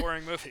 but... It's a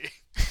boring movie.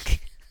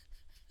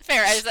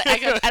 Fair.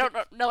 I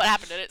don't know what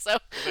happened in it, so... Well,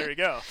 there you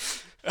go.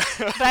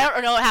 But I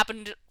don't know what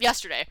happened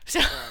yesterday, so...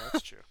 Oh,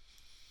 that's true.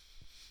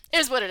 It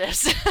is what it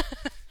is.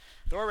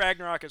 Thor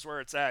Ragnarok is where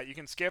it's at. You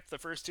can skip the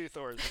first 2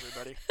 Thors,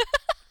 everybody.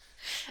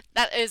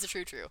 That is a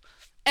true.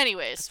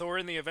 Anyways. Thor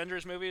in the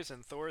Avengers movies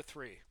and Thor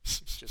 3.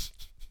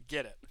 Just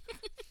get it.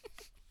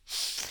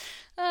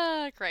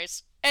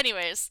 Christ.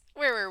 Anyways,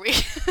 where were we?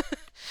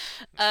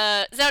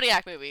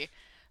 Zodiac movie.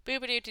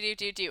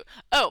 Boop-a-doo-doo-doo-doo.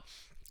 Oh,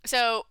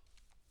 so...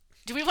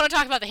 Do we want to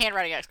talk about the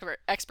handwriting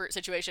expert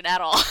situation at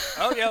all?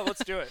 Oh, yeah,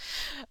 let's do it.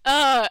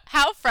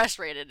 How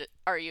frustrated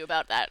are you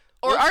about that?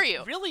 Or are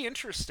you? Really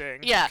interesting.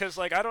 Yeah. Because,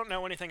 like, I don't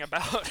know anything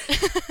about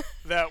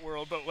that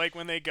world, but, like,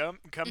 when they come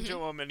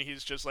to him and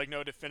he's just like,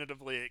 no,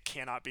 definitively it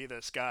cannot be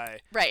this guy.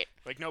 Right.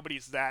 Like,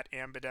 nobody's that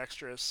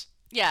ambidextrous.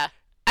 Yeah.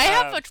 I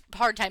have a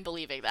hard time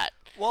believing that.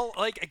 Well,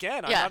 like,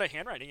 again, I'm not a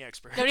handwriting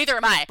expert. No, neither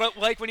am I. But,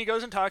 like, when he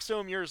goes and talks to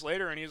him years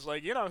later and he's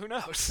like, who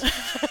knows?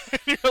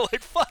 You're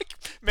like, fuck,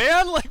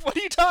 man, like, what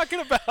are you talking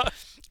about?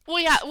 Well,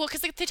 yeah,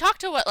 because they talk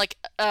to what, like,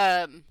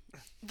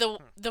 the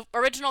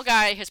original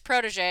guy, his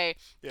protege,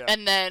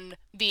 and then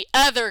the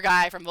other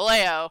guy from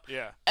Vallejo.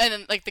 Yeah. And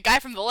then, like, the guy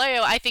from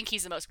Vallejo, I think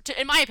he's the most,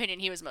 in my opinion,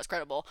 he was the most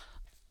credible.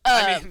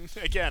 I mean,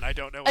 again, I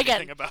don't know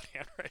anything about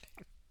handwriting.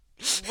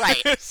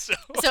 Right. So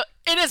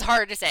it is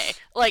hard to say.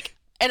 Like,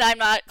 and I'm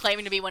not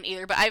claiming to be one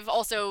either, but I've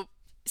also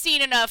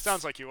seen enough...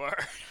 Sounds like you are.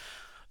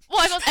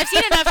 Well, I've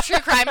seen enough true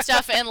crime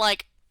stuff and,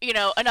 like,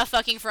 enough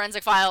fucking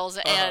forensic files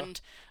and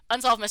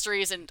unsolved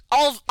mysteries and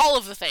all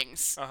of the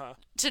things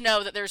to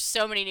know that there's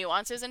so many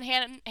nuances in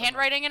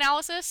handwriting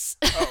analysis.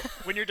 Oh,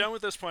 when you're done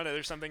with this point,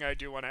 there's something I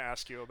do want to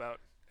ask you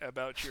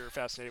about your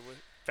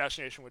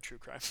fascination with true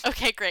crime.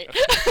 Okay, great.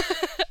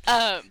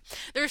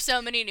 There's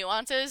so many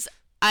nuances.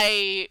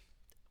 I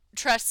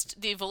trust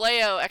the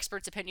Vallejo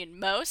expert's opinion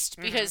most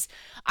because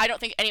I don't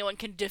think anyone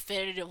can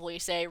definitively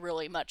say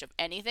really much of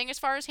anything as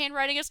far as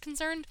handwriting is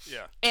concerned.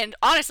 Yeah. And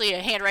honestly,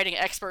 a handwriting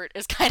expert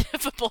is kind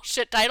of a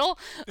bullshit title.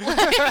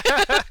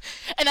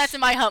 And that's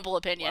in my humble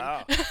opinion.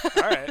 Wow.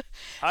 All right.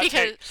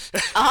 Because,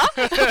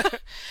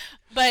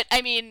 but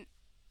I mean,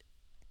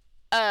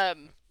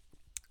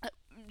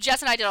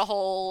 Jess and I did a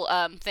whole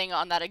thing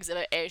on that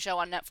Exhibit A show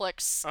on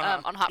Netflix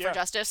on Hot for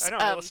Justice. I know,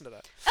 I listened to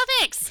that. Oh,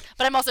 thanks.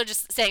 But I'm also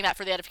just saying that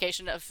for the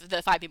edification of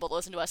the 5 people that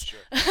listen to us. Sure.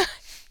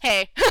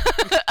 Hey.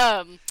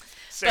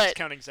 6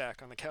 counting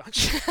Zach on the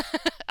couch.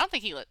 I don't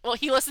think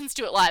he listens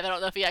to it live. I don't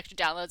know if he actually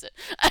downloads it.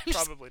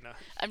 Probably not.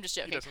 I'm just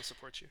joking. He doesn't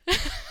support you.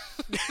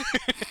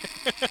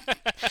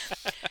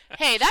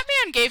 Hey, that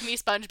man gave me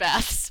sponge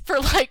baths for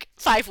like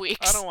 5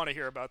 weeks. I don't want to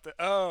hear about that.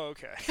 Oh,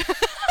 okay.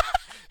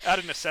 Out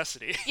of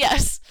necessity.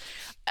 Yes.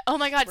 Oh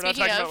my God. We're not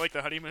talking about like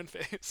the honeymoon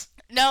phase.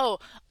 No,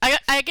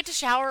 I get to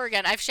shower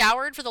again. I've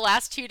showered for the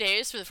last 2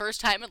 days for the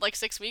first time in like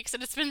 6 weeks,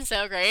 and it's been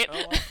so great.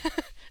 Oh, wow.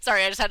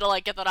 Sorry, I just had to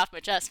like get that off my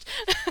chest.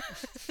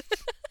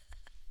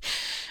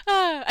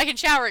 I can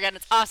shower again.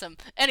 It's awesome.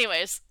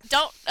 Anyways,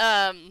 don't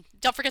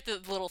forget the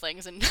little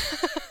things. And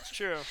it's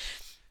true.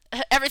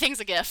 Everything's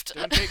a gift.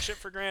 Don't take shit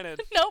for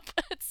granted. Nope,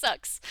 it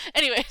sucks.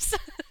 Anyways,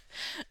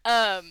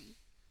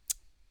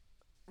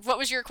 what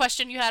was your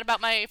question you had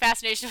about my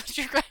fascination with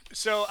true crime?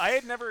 So I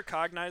had never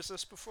cognized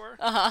this before,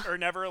 or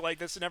never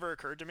this never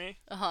occurred to me,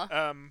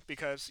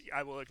 because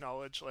I will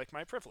acknowledge like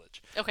my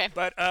privilege. Okay.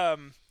 But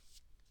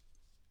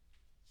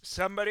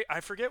somebody, I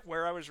forget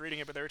where I was reading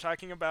it, but they were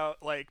talking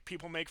about like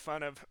people make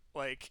fun of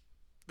like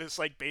this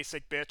like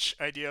basic bitch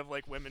idea of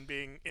like women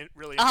being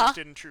really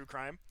interested in true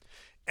crime.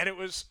 And it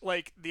was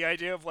like the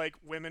idea of like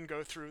women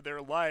go through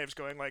their lives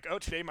going like, oh,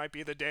 today might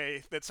be the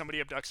day that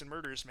somebody abducts and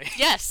murders me.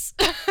 Yes.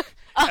 100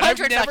 I've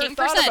never fucking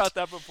thought percent. about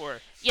that before.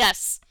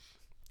 Yes.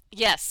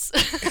 Yes.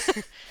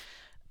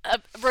 A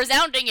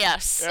resounding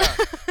yes.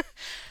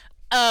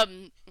 Yeah.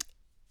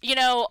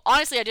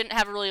 Honestly, I didn't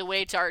have really a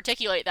way to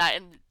articulate that,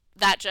 and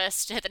that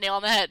just hit the nail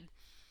on the head.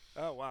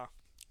 Oh, wow.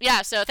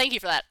 Yeah, so thank you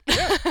for that.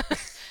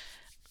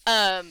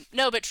 Yeah.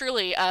 No, but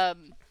truly,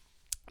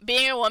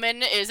 being a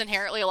woman is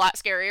inherently a lot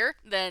scarier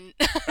than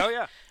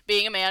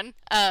being a man.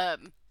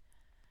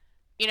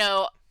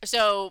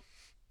 So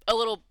a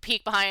little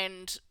peek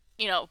behind,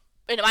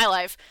 into my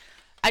life,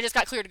 I just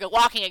got cleared to go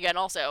walking again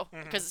also,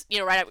 because,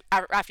 right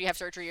after you have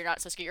surgery, you're not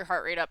supposed to get your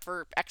heart rate up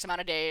for X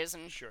amount of days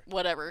and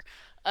whatever,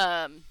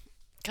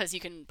 because you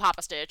can pop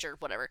a stitch or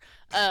whatever,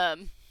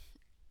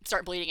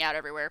 start bleeding out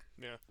everywhere.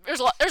 Yeah. There's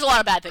a lot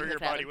of bad things or your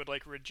that body happen. would,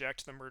 like,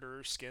 reject the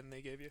murderer's skin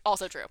they gave you.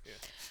 Also true.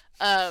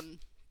 Yeah.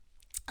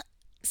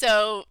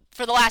 So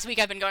for the last week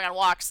I've been going on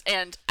walks,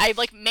 and I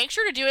like make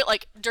sure to do it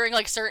like during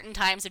like certain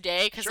times of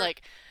day, because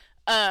like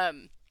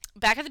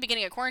back at the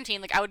beginning of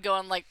quarantine, like I would go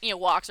on like, you know,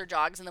 walks or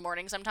jogs in the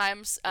morning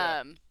sometimes,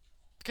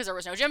 because there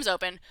was no gyms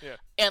open. Yeah.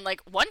 And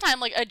like one time,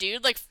 like a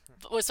dude like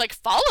was like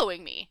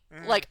following me,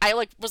 like I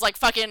like was like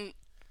fucking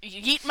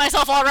yeeting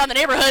myself all around the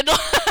neighborhood,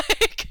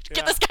 like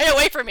get this guy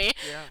away from me.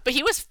 Yeah. But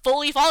he was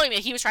fully following me.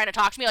 He was trying to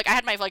talk to me. Like I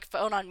had my like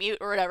phone on mute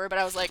or whatever, but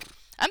I was like,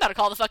 I'm about to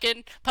call the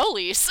fucking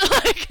police.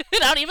 Like I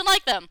don't even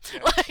like them.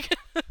 Yeah. Like,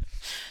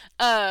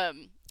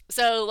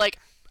 so like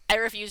I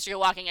refuse to go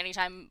walking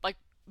anytime like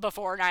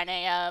before 9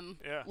 a.m.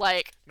 Yeah.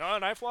 Like, no,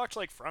 and I've walked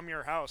like from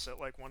your house at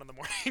like 1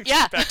 a.m.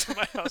 Yeah. back to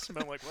my house and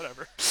been like,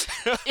 whatever.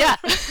 Yeah.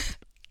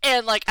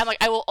 And like I'm like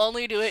I will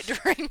only do it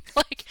during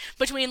like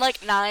between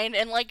like 9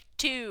 and like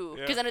 2,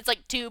 because then it's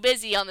like too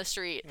busy on the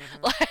street.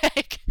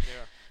 Like,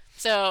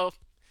 so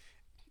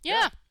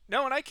yeah.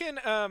 No, and I can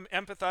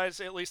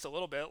empathize at least a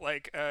little bit.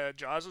 Like,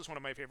 Jaws is one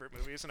of my favorite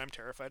movies, and I'm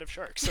terrified of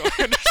sharks, so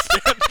I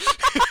understand.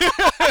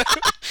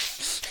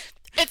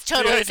 It's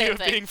totally the idea same of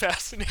thing. being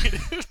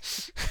fascinated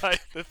by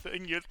the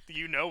thing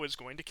you know is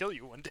going to kill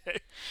you one day.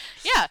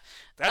 Yeah.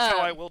 That's how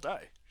I will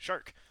die.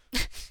 Shark.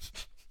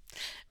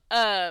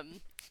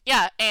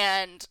 Yeah,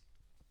 and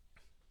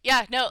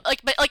yeah, no,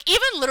 like, but like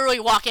even literally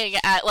walking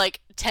at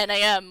like 10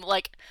 a.m.,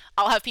 like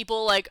I'll have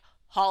people like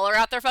holler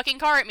out their fucking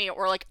car at me,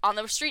 or like on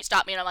the street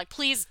stop me, and I'm like,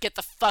 please get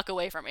the fuck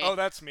away from me. Oh,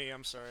 that's me.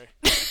 I'm sorry.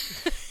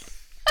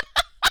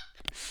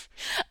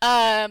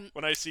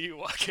 When I see you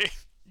walking.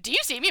 Do you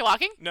see me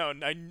walking? No,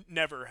 I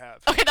never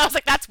have. Okay, I was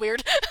like, that's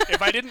weird.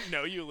 If I didn't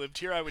know you lived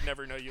here, I would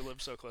never know you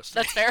lived so close to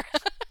That's me. fair.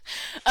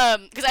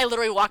 Because I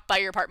literally walk by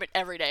your apartment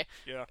every day.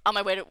 Yeah. On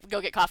my way to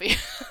go get coffee.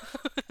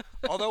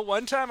 Although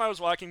one time I was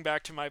walking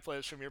back to my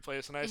place from your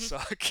place, and I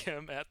saw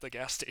Kim at the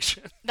gas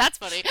station. That's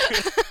funny.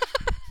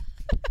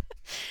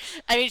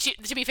 I mean,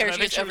 to be fair, And I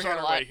she think gets she over was here on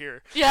a her lot. way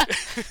here. Yeah,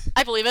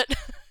 I believe it.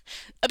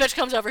 A bitch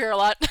comes over here a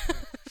lot.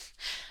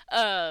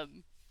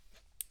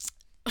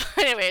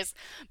 Anyways,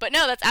 but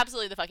no, that's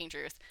absolutely the fucking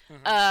truth.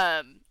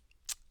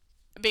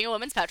 Being a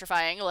woman's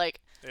petrifying.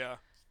 Like,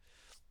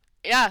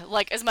 yeah,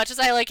 like as much as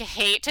I like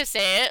hate to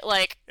say it,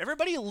 like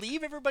Everybody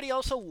leave everybody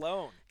else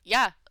alone.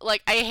 yeah,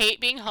 like I hate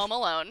being home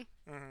alone.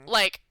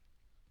 Like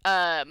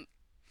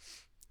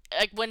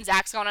when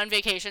Zach's gone on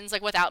vacations,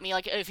 like without me,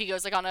 like if he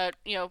goes like on a,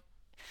 you know,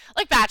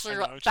 like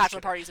bachelor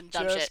parties and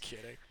dumb just shit.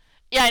 kidding.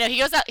 Yeah, I know he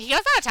goes out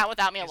of town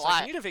without me a He's lot.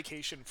 like, I need a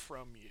vacation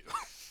from you.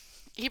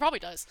 He probably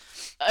does.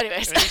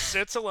 Anyways, And he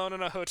sits alone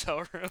in a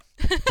hotel room.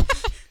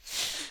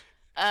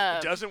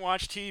 Doesn't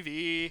watch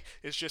TV.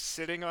 Is just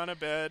sitting on a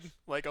bed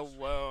like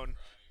alone.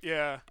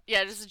 Yeah.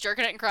 yeah, just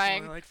jerking it and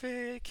crying. Like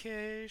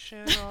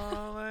vacation,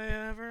 all I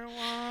ever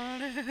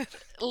wanted.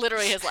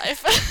 Literally his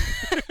life.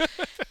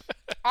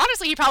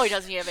 Honestly, he probably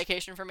does need a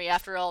vacation from me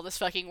after all this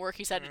fucking work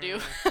he's had to do.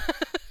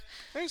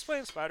 He's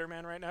playing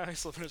Spider-Man right now.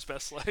 He's living his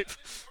best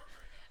life.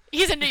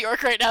 He's in New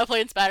York right now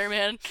playing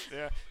Spider-Man.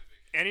 Yeah.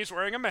 And he's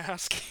wearing a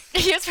mask.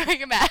 He is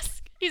wearing a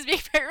mask. He's being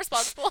very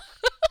responsible.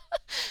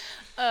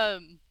 I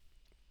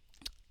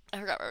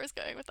forgot where I was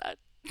going with that.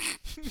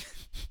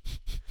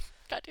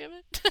 God damn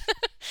it.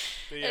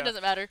 Yeah. It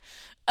doesn't matter.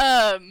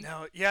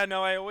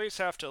 No, I always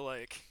have to,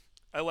 like,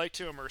 I like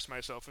to immerse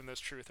myself in this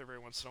truth every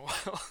once in a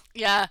while.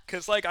 Yeah.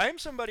 Because, like, I'm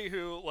somebody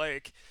who,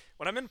 like,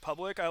 when I'm in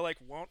public, I, like,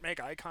 won't make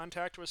eye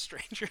contact with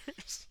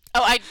strangers.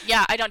 Oh, I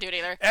don't do it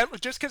either. And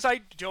just because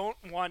I don't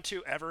want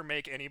to ever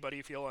make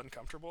anybody feel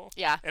uncomfortable.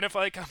 Yeah. And if,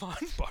 like, I'm on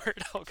BART,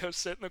 I'll go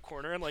sit in the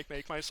corner and, like,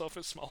 make myself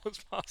as small as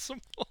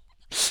possible.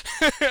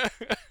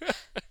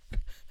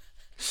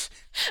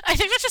 I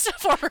think that's just a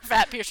former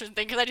fat Pearson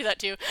thing, because I do that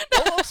too.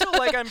 Well, also,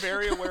 like, I'm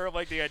very aware of,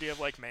 like, the idea of,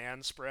 like,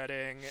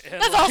 man-spreading.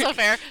 And, That's like, also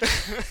fair.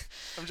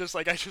 I'm just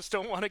like, I just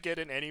don't want to get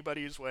in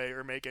anybody's way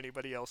or make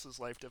anybody else's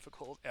life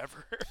difficult,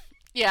 ever.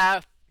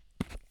 Yeah.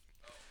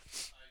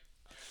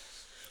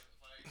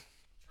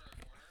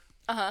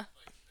 Uh-huh.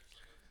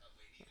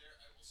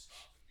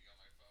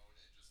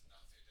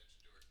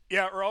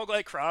 Yeah, or I'll,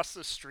 like, cross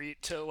the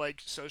street to,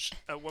 like, so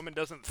a woman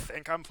doesn't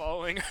think I'm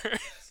following her.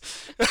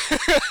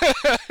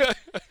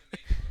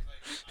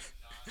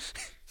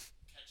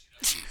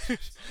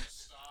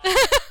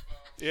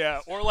 Yeah,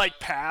 or, like,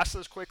 pass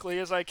as quickly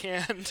as I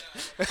can.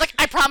 Like,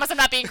 I promise I'm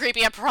not being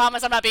creepy. I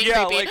promise I'm not being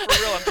Yeah, creepy. like,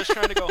 for real, I'm just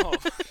trying to go home.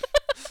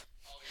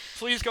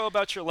 Please go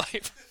about your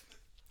life.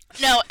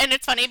 No, and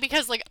it's funny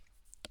because, like,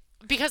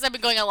 because I've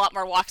been going on a lot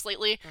more walks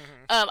lately,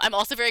 I'm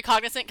also very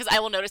cognizant, because I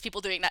will notice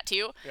people doing that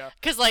too. Yeah.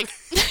 Because, like,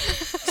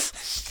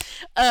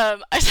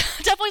 I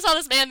definitely saw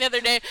this man the other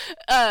day,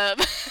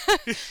 and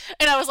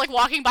I was, like,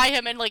 walking by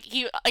him, and, like,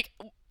 he, like,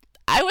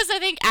 I was, I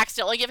think,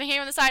 accidentally giving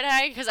him the side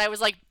eye, because I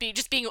was, like,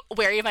 just being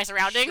wary of my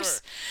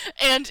surroundings. Sure.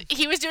 And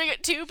he was doing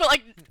it too, but,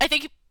 like, I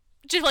think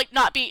to, like,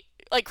 not be,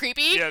 like,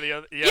 creepy.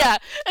 Yeah. Yeah.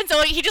 And so,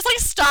 like, he just, like,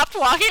 stopped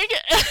walking,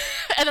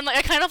 and then, like,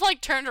 I kind of,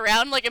 like, turned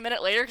around, like, a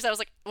minute later, because I was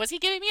like, was he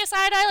giving me a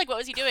side eye? Like, what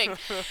was he doing?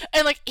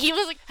 And, like, he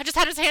was, like, I just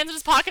had his hands in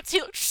his pockets. He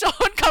looked so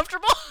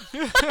uncomfortable.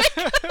 Like,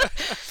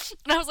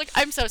 and I was like,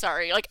 I'm so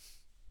sorry. Like,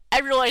 I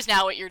realize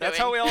now what you're doing. That's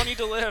how we all need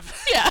to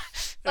live. Yeah.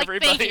 Like,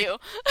 everybody. thank you.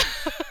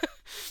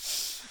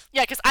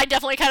 Yeah, because I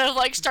definitely kind of,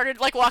 like, started,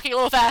 like, walking a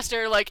little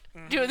faster, like,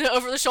 doing the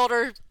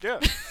over-the-shoulder. Yeah.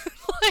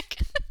 Like,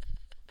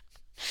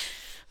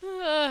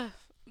 but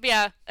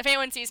yeah, if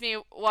anyone sees me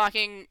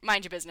walking,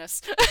 mind your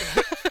business.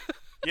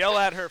 Yell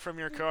at her from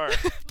your car.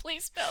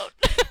 Please don't.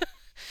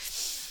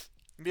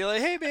 Be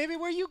like, hey, baby,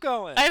 where you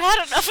going? I've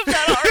had enough of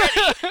that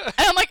already.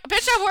 And I'm like,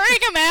 bitch, I'm wearing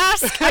a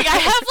mask. Like, I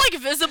have, like,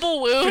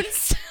 visible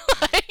wounds.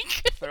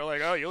 Like, They're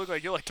like, oh, you look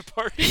like you like to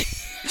party.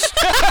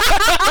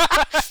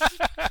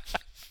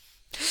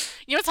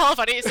 you know what's hella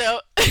funny?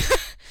 So,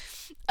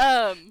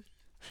 I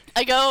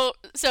go,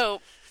 so,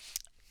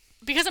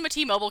 because I'm a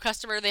T-Mobile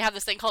customer, they have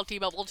this thing called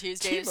T-Mobile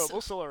Tuesdays.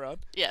 T-Mobile still around?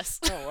 Yes.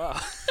 Oh, wow.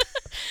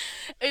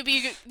 They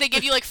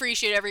give you, like, free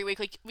shit every week.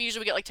 Like, we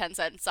usually get, like, 10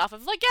 cents off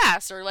of, like,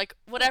 gas or, like,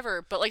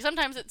 whatever. But, like,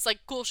 sometimes it's, like,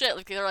 cool shit.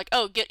 Like, they're like,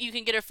 oh, you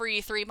can get a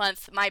free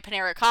 3-month My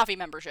Panera coffee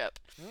membership.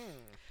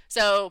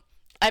 So,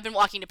 I've been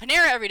walking to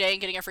Panera every day and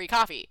getting a free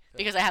coffee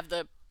because I have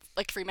the,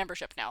 like, free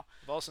membership now.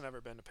 I've also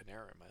never been to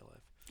Panera in my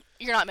life.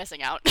 You're not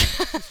missing out.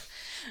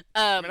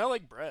 I mean, I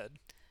like bread.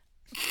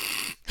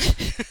 You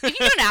can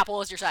get an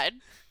apple as your side.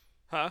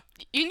 Huh?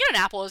 You can get an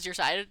apple as your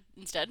side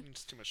instead.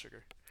 It's too much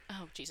sugar.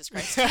 Oh, Jesus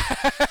Christ.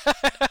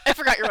 I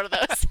forgot you're one of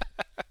those.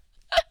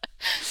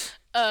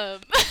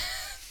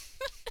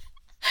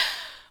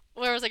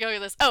 Where was I going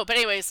with this? Oh, but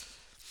anyways,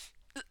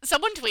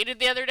 someone tweeted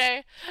the other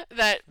day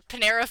that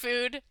Panera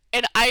food,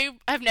 and I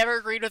have never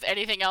agreed with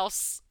anything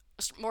else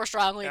more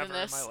strongly Ever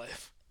than this. in my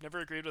life. Never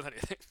agreed with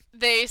anything.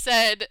 They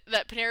said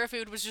that Panera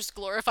food was just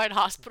glorified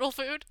hospital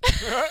food.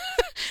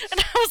 And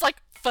I was like,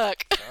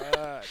 fuck.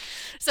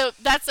 So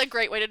that's a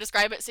great way to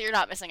describe it, so you're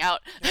not missing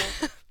out. Yeah.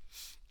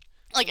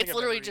 Like, I it's think I've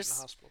literally never eaten just...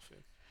 hospital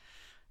food.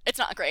 It's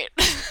not great.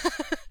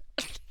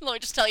 Let me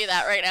just tell you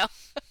that right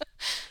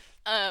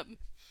now.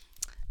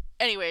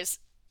 Anyways,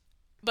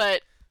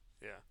 but...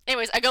 Yeah.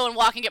 Anyways, I go and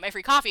walk and get my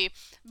free coffee,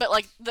 but,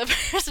 like, the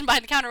person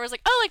behind the counter was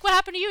like, oh, like, what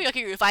happened to you? Like, are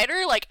you a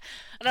fighter? Like,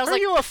 and I was Are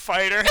like... you a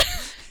fighter?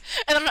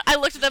 And then I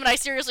looked at them and I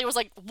seriously was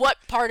like, what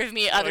part of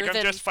me other like,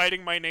 than... I'm just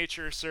fighting my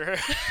nature, sir.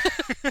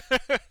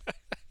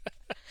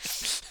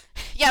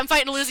 Yeah, I'm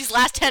fighting to lose these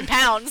last 10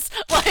 pounds.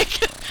 Like,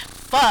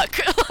 fuck.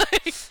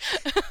 Like,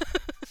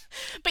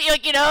 but,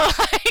 like, you know,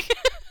 like...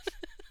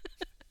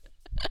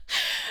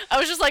 I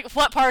was just like,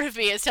 what part of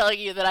me is telling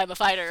you that I'm a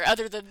fighter,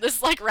 other than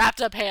this, like,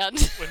 wrapped up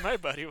hand? When my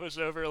buddy was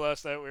over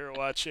last night, we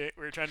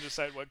were trying to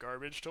decide what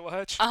garbage to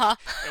watch. Uh-huh.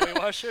 And we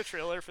watched a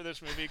trailer for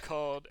this movie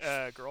called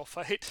Girl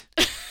Fight.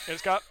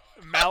 It's got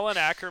Malin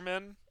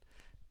Ackerman,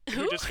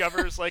 who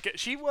discovers, like,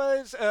 she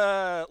was,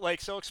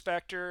 like, Silk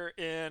Spectre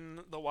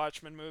in the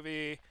Watchmen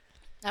movie.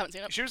 I haven't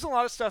seen it. She was in a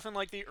lot of stuff in,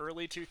 like, the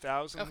early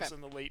 2000s Okay.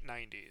 and the late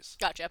 90s.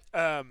 Gotcha.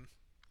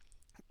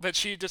 But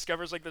she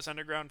discovers, like, this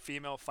underground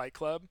female fight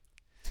club.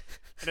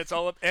 And it's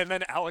all up, and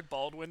then Alec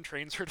Baldwin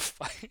trains her to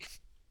fight.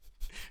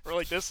 We're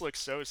like, this looks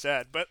so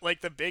sad. But,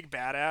 like, the big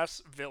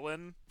badass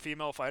villain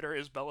female fighter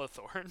is Bella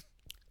Thorne.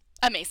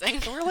 Amazing.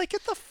 And we're like,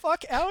 get the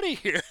fuck out of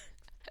here.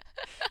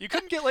 You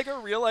couldn't get, like, a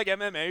real, like,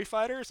 MMA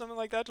fighter or something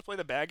like that to play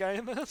the bad guy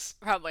in this?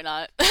 Probably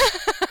not.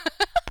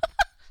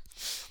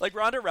 Like,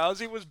 Ronda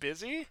Rousey was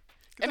busy?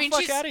 Get the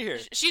fuck out of here.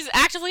 She's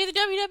actively in the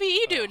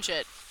WWE doing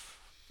shit.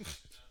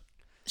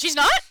 She's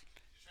not?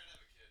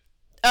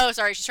 Oh,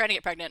 sorry, she's trying to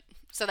get pregnant.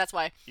 So that's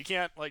why. You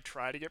can't, like,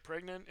 try to get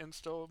pregnant and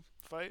still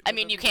fight? I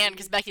mean, you can,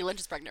 because Becky Lynch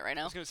is pregnant right I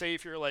now. was going to say,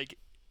 if you're, like,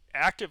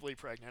 actively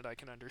pregnant, I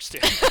can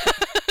understand.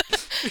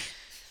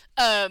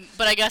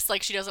 But I guess,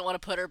 like, she doesn't want to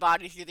put her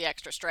body through the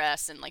extra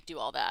stress and, like, do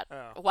all that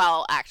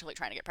while actively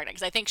trying to get pregnant.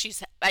 Because I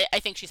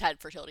think she's had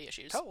fertility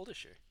issues. How old is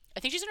she? I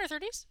think she's in her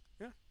 30s.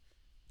 Yeah.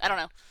 I don't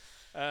know.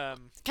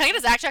 Can I get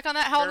a Zach check on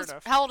that? How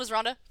old is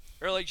Rhonda?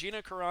 Or, like,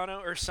 Gina Carano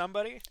or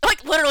somebody?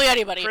 Like, literally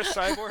anybody. Chris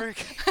Cyborg?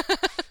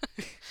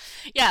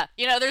 Yeah,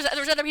 you know, there's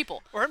other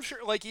people. Or I'm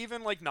sure, like,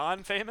 even, like,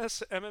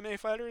 non-famous MMA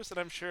fighters that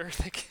I'm sure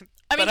they can...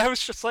 I mean, but I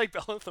was just like,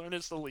 Bella Thorne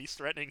is the least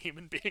threatening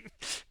human being.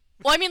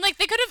 Well, I mean, like,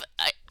 they could have...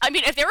 I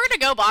mean, if they were to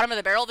go bottom of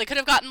the barrel, they could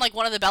have gotten, like,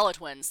 one of the Bella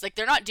twins. Like,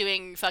 they're not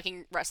doing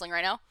fucking wrestling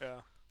right now.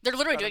 Yeah. They're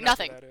literally doing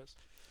nothing. That is.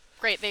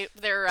 Great,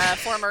 they're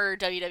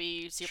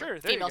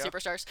female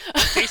superstars.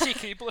 Casey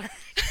Keebler.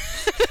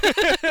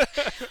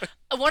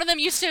 One of them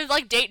used to,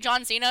 like, date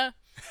John Cena.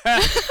 Well,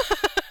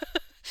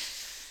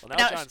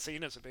 now John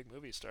Cena's a big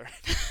movie star.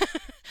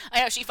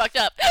 I know, she fucked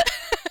up.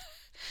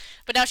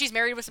 But now she's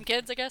married with some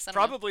kids, I guess. I don't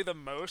know. Probably the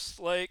most,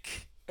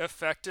 like,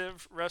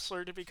 effective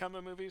wrestler to become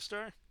a movie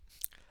star.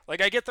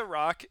 Like, I get The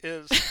Rock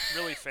is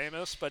really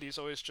famous, but he's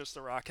always just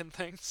The Rock in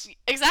things.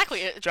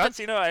 Exactly. John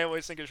Cena, I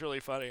always think, is really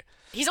funny.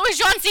 He's always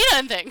John Cena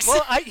in things.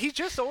 Well, he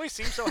just always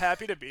seems so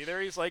happy to be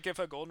there. He's like if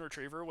a golden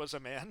retriever was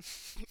a man.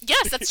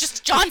 Yes, that's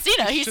just John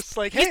Cena. He's just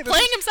like, hey, he's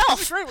playing himself.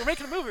 This is great. We're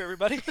making a movie,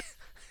 everybody.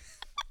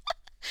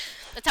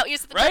 That's how he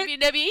is at the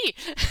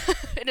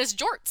WWE. In his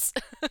jorts.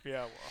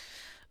 Yeah,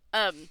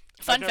 well.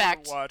 Fun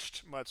fact. I've never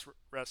watched much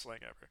wrestling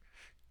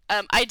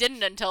ever. I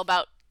didn't until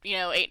about,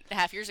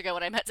 8.5 years ago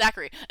when I met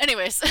Zachary.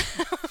 Anyways.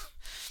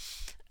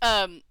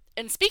 And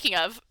speaking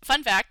of,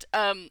 fun fact,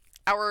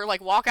 our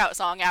like walkout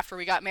song after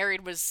we got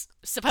married was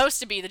supposed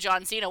to be the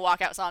John Cena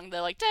walkout song,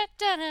 the like da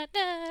da da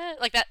da,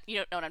 like that. You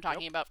don't know what I'm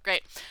talking about.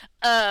 Great.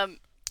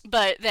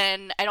 But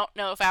then I don't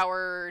know if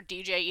our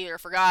DJ either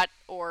forgot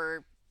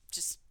or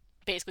just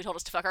basically told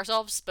us to fuck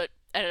ourselves, but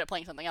ended up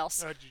playing something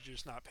else. Did you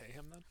just not pay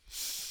him then?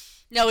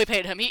 No, we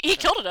paid him. He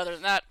killed it. Other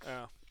than that.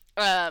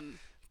 Oh.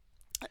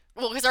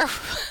 Well, because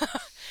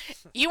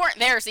you weren't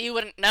there, so you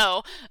wouldn't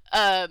know.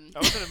 I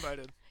wasn't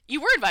invited.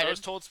 You were invited. I was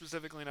told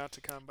specifically not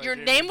to come. By Your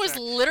Jamie name and was Zach.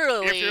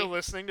 literally... If you're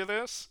listening to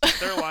this,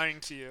 they're lying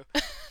to you.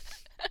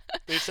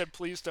 They said,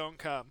 please don't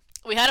come.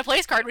 We had a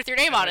place card with your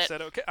name on I it.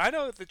 said, okay. I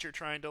know that you're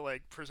trying to,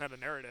 like, present a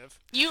narrative.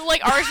 You,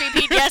 like,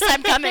 RSVP'd, yes,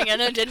 I'm coming, and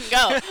then didn't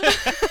go.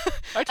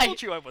 I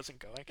told you I wasn't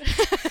going.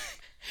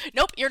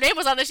 Nope, your name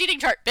was on the seating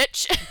chart,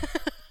 bitch. I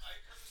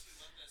purposely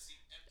left that seat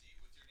empty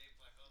with your name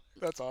plaque on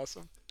there. That's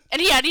awesome.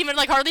 And he hadn't even,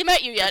 like, hardly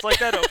met you yet. It's like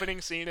that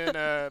opening scene in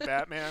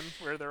Batman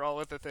where they're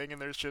all at the thing and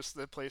there's just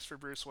the place for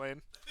Bruce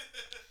Wayne.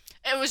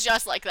 It was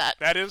just like that.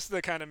 That is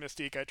the kind of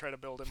mystique I try to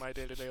build in my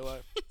day-to-day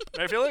life.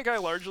 And I feel like I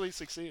largely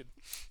succeed.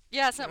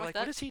 Yeah, it's They're not like,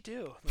 that. what does he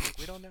do? I'm like,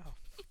 we don't know.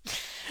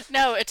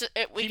 No,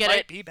 we he get might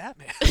it. be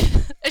Batman.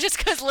 It's just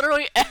because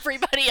literally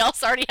everybody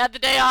else already had the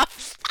day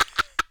off.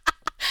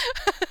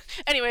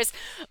 Anyways,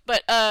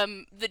 but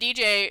the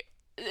DJ,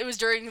 it was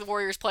during the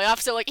Warriors playoff,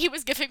 so like he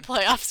was giving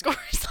playoff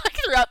scores like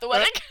throughout the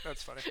wedding.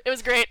 That's funny. It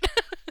was great.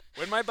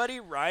 When my buddy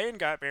Ryan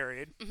got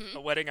married, a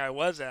wedding I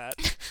was at,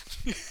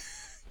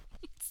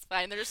 It's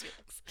fine. They're just feelings.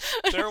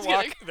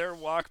 their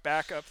walk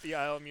back up the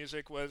aisle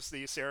music was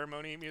the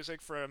ceremony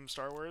music from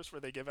Star Wars where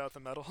they give out the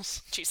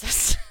medals.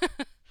 Jesus.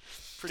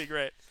 Pretty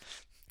great.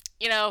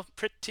 You know,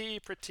 Pretty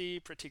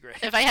great.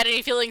 if I had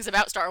any feelings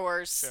about Star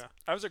Wars, Yeah,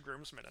 I was a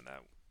groomsman in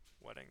that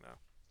wedding though.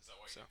 Is that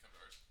why you didn't come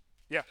to ours?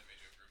 Yeah. They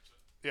made you a groomsman?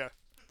 Yeah.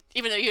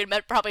 even though you had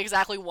met probably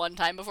exactly one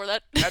time before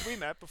that. Had we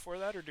met before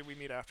that, or did we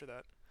meet after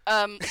that?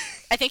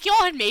 I think you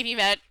all had maybe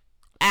met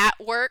at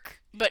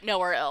work, but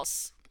nowhere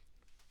else.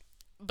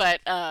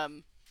 But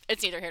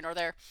it's neither here nor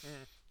there.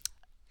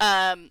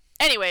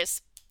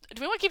 Anyways,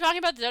 do we want to keep talking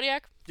about the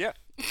Zodiac? Yeah.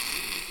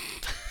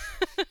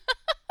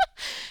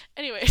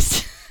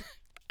 Anyways,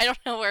 I don't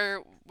know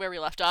where we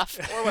left off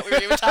or what we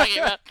were even talking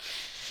about.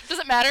 Does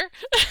it matter?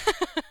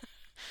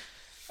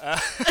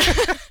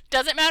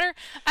 Does it matter?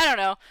 I don't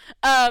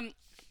know.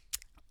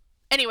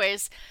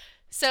 Anyways,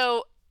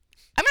 so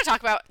I'm gonna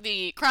talk about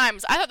the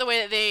crimes. I thought the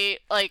way that they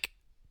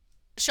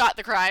shot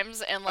the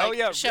crimes and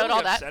showed really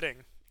all that. upsetting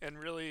and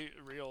really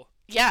real.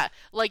 Yeah,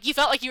 you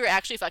felt like you were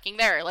actually fucking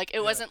there.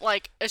 It wasn't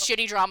like a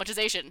shitty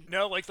dramatization.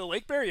 No, the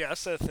Lake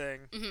Berryessa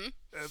thing. Mm-hmm.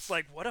 It's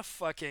what a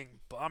fucking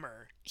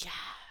bummer. Yeah.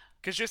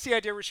 Because just the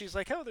idea where she's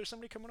like, oh, there's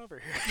somebody coming over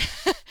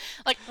here.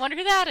 Wonder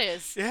who that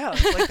is. Yeah,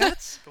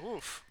 that's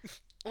oof.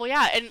 Well,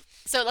 yeah, and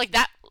so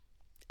that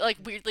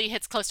weirdly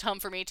hits close to home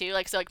for me too.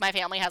 My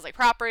family has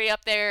property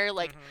up there.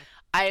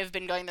 I've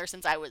been going there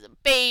since I was a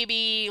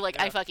baby.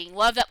 I fucking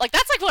love that.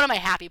 That's one of my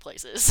happy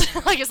places.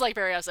 Is Lake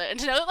Berryessa, and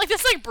to know that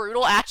this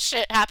brutal ass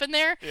shit happened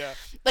there. Yeah.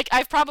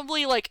 I've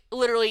probably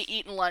literally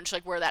eaten lunch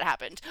where that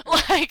happened.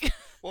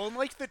 Well,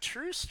 and the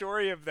true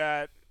story of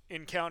that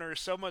encounter is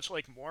so much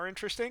more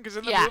interesting because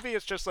in the Yeah. movie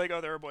it's just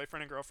they're a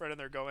boyfriend and girlfriend and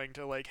they're going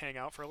to hang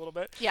out for a little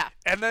bit. Yeah.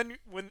 And then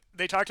when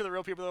they talk to the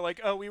real people, they're like,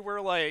 oh, we were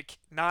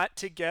not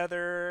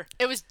together.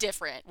 It was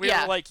different. We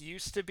yeah. were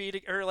used to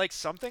be or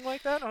something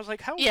like that. And I was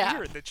like, how Yeah.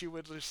 weird that you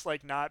would just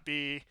not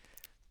be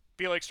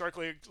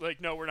starkly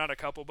no, we're not a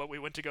couple, but we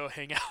went to go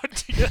hang out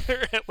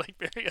together at Lake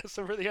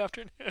Berryessa for the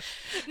afternoon.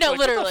 No,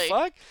 literally.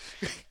 What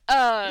the fuck?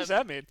 What does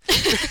that mean?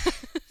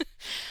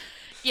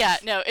 Yeah,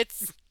 no, it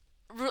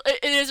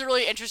is a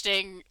really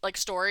interesting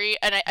story,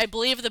 and I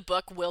believe the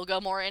book will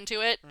go more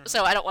into it,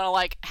 so I don't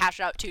want to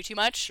hash it out too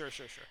much. Sure.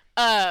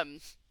 But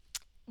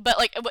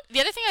the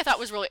other thing I thought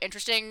was really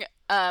interesting,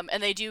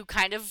 and they do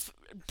kind of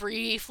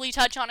briefly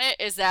touch on it,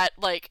 is that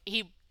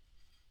he,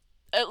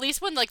 at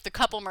least when the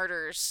couple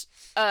murders,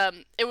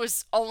 it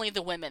was only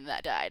the women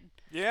that died.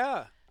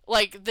 Yeah.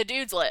 The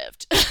dudes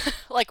lived.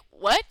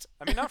 What?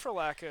 I mean, not for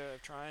lack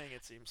of trying,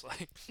 it seems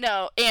like.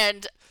 No,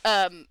 and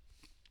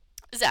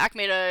Zach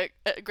made an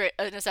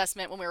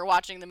assessment when we were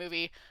watching the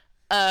movie.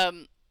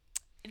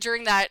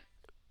 During that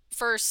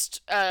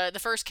the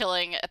first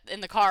killing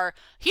in the car,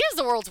 he has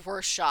the world's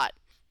worst shot.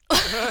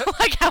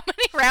 How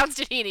many rounds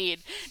did he need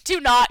to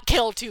not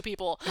kill two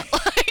people?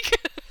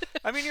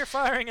 I mean, you're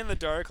firing in the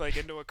dark,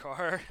 into a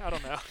car. I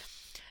don't know.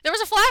 There was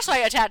a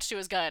flashlight attached to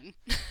his gun.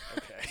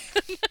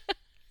 Okay.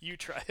 You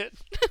try it.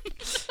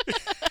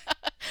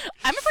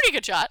 I'm a pretty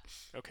good shot.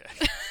 Okay.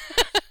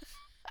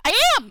 I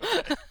am!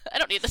 Okay. I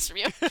don't need this from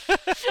you.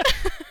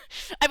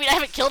 I mean, I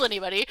haven't killed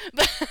anybody,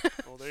 but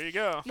Well, there you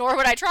go. nor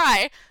would I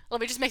try.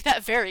 Let me just make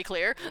that very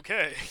clear.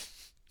 Okay.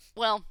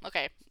 Well,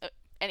 okay.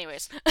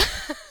 Anyways.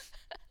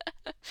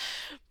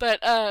 But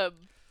I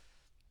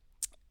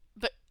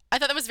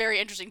thought that was very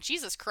interesting.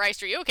 Jesus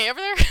Christ, are you okay over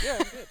there? Yeah,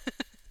 I'm good.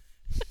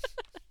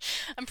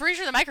 I'm pretty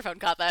sure the microphone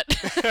caught that.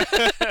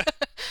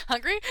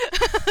 Hungry?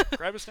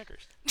 Grab a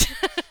Snickers.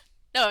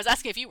 No, I was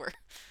asking if you were.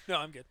 No,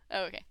 I'm good.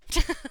 Oh, okay.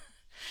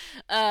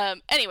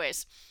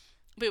 Anyways.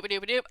 Boop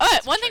doop doop. Oh,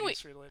 one thing we.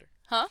 Chinese food later.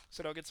 Huh?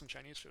 Said I'll get some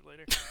Chinese food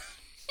later.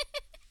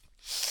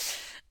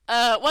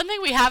 One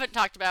thing we haven't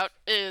talked about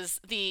is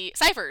the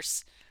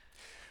ciphers.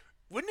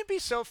 Wouldn't it be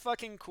so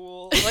fucking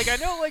cool? Like, I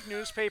know, like,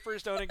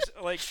 newspapers don't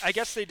like, I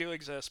guess they do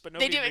exist, but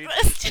nobody reads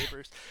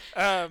newspapers.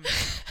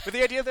 But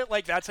the idea that,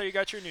 like, that's how you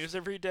got your news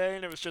every day,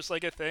 and it was just,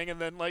 like, a thing,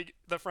 and then, like,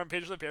 the front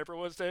page of the paper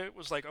was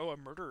like, oh, a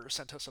murderer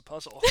sent us a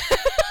puzzle.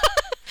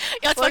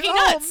 Yeah, it's like, fucking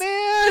nuts. Oh,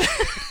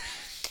 man!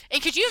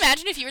 And could you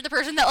imagine if you were the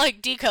person that, like,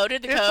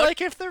 decoded the code? It's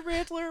like if the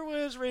Riddler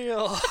was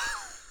real.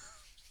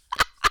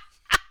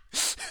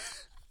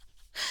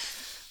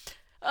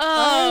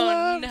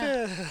 Oh,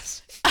 no.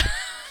 This.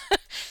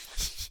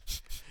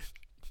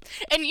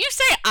 And you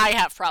say I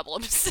have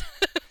problems.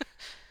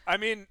 I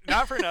mean,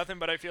 not for nothing,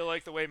 but I feel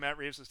like the way Matt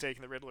Reeves is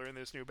taking the Riddler in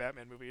this new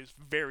Batman movie is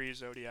very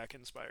Zodiac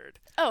inspired.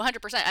 Oh,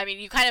 100%. I mean,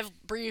 you kind of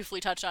briefly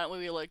touched on it when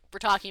we were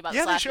talking about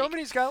Yeah, this they last show him week. and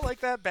he's got like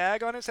that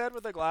bag on his head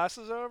with the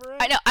glasses over it.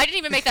 I know. I didn't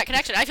even make that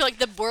connection. I feel like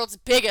the world's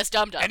biggest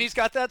dum-dum. And he's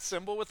got that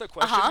symbol with the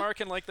question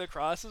mark and like the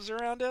crosses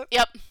around it.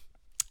 Yep.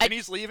 And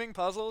he's leaving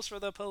puzzles for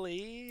the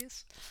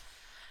police.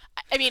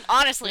 I mean,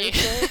 honestly. It's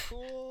so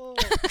cool.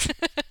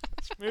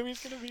 This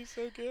movie's gonna be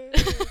so good.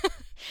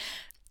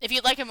 If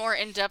you'd like a more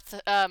in-depth,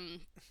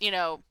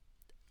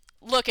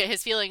 look at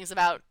his feelings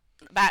about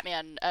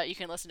Batman, you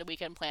can listen to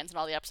Weekend Plans and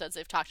all the episodes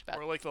they've talked about.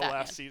 Or like the Batman.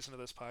 last season of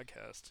this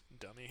podcast,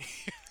 dummy.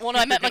 Well, no,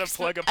 I meant You're like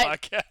gonna plug a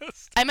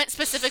podcast. I meant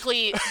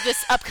specifically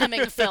this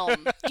upcoming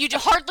film. You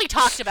hardly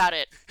talked about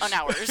it on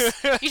ours.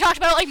 You talked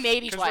about it like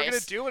maybe Because twice. we're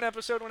gonna do an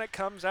episode when it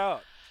comes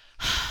out.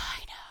 I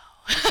know.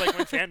 It's like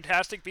when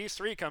Fantastic Beasts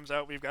 3 comes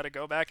out, we've got to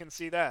go back and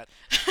see that.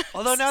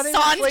 Although now they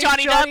Sans replaced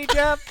Johnny Johnny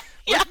Depp. Depp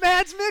Yeah. with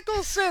Mads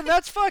Mikkelsen.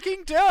 That's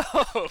fucking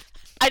dope.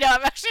 I know.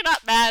 I'm actually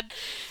not mad.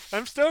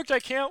 I'm stoked. I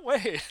can't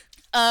wait.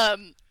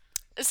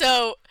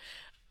 So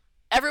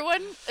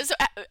everyone. So,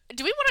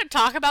 do we want to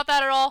talk about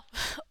that at all?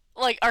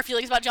 Like our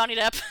feelings about Johnny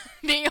Depp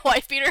being a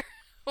wife beater?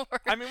 Or...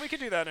 I mean, we could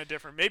do that in a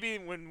different. Maybe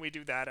when we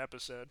do that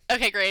episode.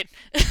 Okay, great.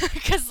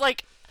 Because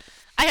like,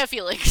 I have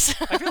feelings.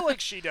 I feel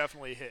like she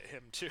definitely hit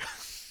him too.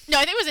 No,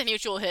 I think it was a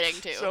mutual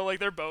hitting too. So like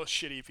they're both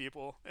shitty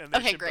people, and they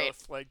Okay, should great.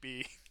 both like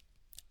be.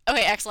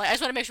 Okay, excellent. I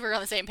just want to make sure we're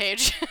on the same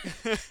page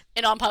and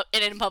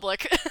in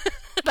public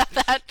about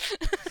that.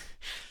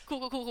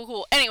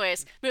 Cool.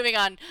 Anyways, moving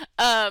on.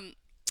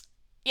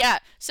 Yeah.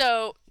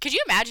 So, could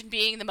you imagine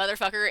being the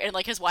motherfucker and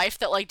like his wife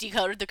that like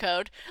decoded the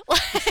code?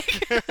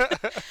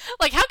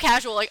 Like how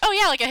casual? Like, oh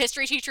yeah, like a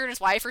history teacher and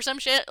his wife or some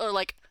shit, or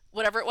like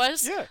whatever it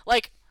was. Yeah.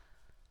 Like,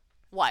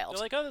 wild.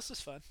 They're like, oh, this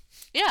is fun.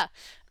 Yeah.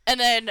 And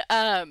then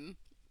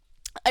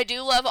I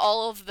do love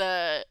all of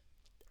the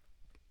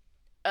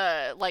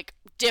like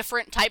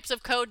different types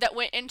of code that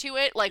went into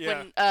it. Like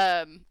when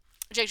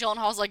Jake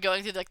Gyllenhaal's like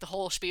going through like the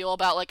whole spiel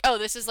about like, oh,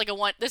 this is like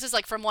this is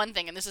like from one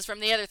thing and this is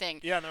from the other thing.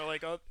 Yeah, and they're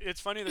like, oh, it's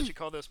funny that you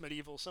call this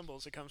medieval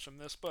symbols. It comes from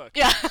this book.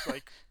 Yeah. It's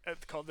like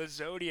it's called the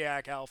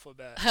Zodiac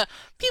alphabet. Pew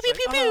It's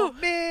pew like, pew oh,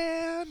 pew.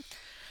 man.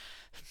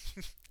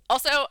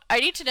 Also, I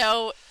need to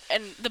know,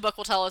 and the book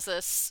will tell us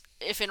this,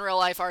 if in real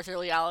life Arthur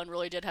Lee Allen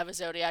really did have a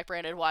Zodiac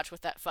branded watch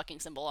with that fucking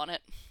symbol on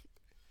it.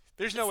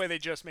 There's no way they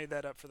just made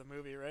that up for the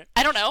movie, right?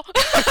 I don't know.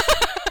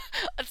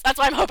 That's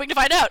why I'm hoping to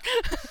find out.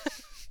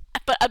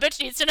 But a bitch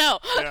needs to know.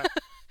 Yeah.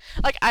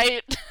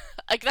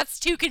 Like that's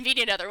too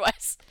convenient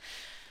otherwise.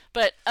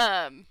 But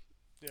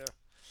Yeah.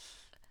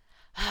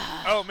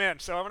 Oh man,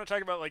 so I want to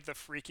talk about like the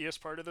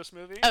freakiest part of this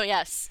movie. Oh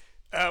yes.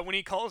 When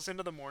he calls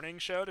into the morning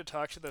show to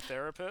talk to the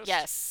therapist.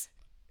 Yes.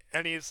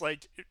 And he's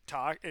like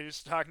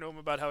he's talking to him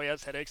about how he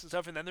has headaches and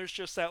stuff, and then there's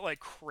just that like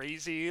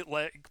crazy,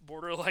 like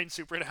borderline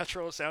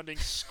supernatural sounding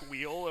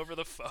squeal over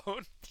the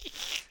phone.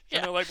 Yeah.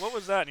 And they're like, "What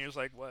was that?" And he was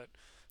like, "What?"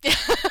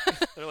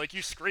 They're like,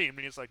 "You screamed,"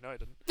 and he's like, "No, I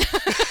didn't."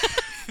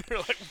 They're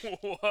like,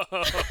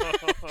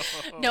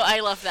 "Whoa." No, I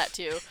love that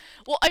too.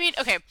 Well, I mean,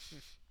 okay.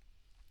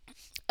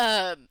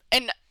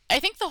 And I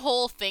think the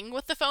whole thing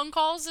with the phone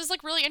calls is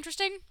like really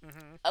interesting.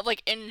 Mm-hmm.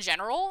 Like in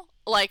general,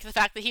 like the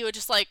fact that he would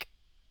just like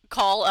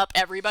call up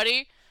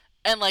everybody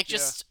and like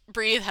just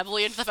breathe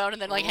heavily into the phone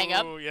and then like hang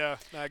up. Oh yeah,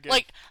 not good.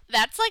 Like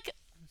that's like,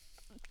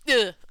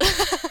 ugh.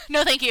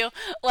 No, thank you.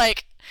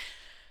 Like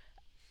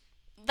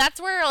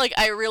that's where like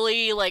I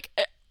really like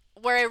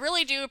where I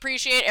really do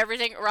appreciate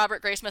everything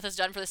Robert Graysmith has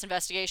done for this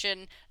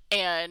investigation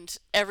and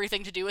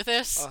everything to do with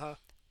this.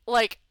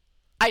 Like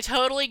I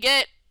totally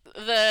get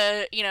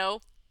the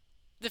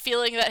the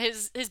feeling that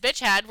his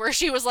bitch had where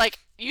she was like,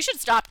 you should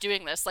stop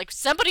doing this. Like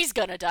somebody's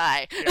gonna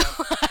die. Yeah.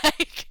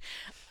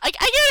 Like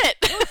I get it.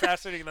 It's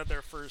fascinating that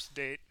their first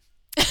date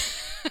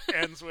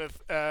ends with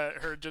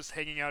her just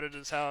hanging out at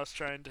his house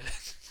trying to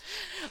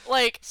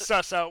Like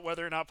suss out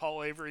whether or not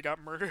Paul Avery got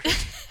murdered.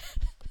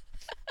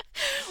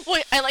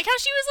 well, I like how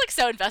she was like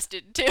so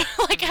invested too.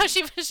 Like how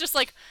she was just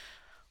like,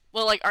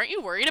 well, like aren't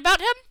you worried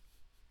about him?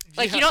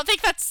 Like you don't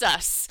think that's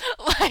sus?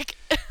 Like,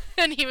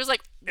 and he was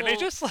like, well, and they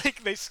just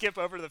like they skip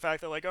over to the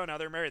fact that like, oh, now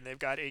they're married and they've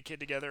got a kid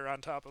together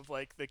on top of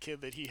like the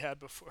kid that he had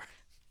before.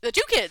 the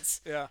two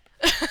kids, Yeah.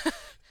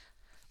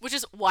 which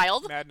is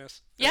wild.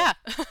 Madness. Yeah.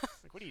 Like,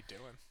 what are you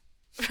doing?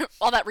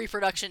 all that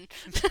reproduction.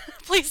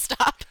 Please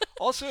stop.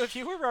 Also, if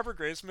you were Robert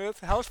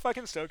Graysmith, how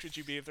fucking stoked would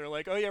you be if they're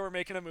like, oh yeah, we're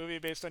making a movie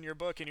based on your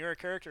book and you're a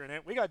character in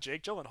it. We got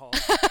Jake Gyllenhaal.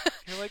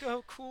 You're like,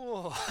 oh,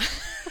 cool.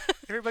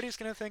 Everybody's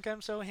going to think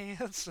I'm so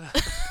handsome.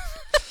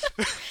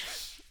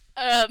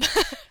 I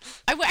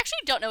actually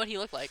don't know what he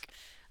looked like.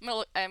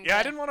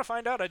 I didn't want to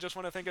find out. I just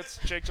want to think it's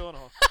Jake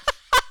Gyllenhaal.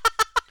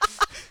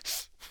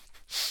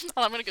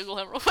 Oh, I'm going to Google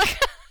him real quick.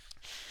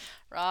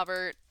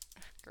 Robert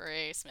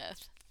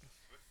Graysmith.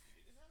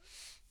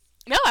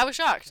 No, I was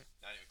shocked.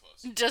 Not even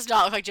close. Does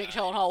not look like Jake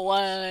Gyllenhaal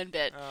one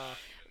bit.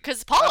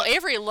 Because Paul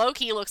Avery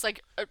low-key looks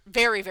like,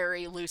 very,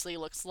 very loosely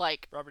looks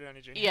like... Robert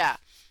Downey Jr. Yeah.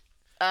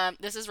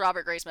 This is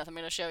Robert Graysmith. I'm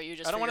going to show you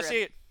just I don't want to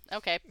see it.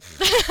 Okay.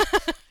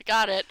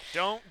 Got it.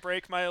 Don't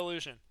break my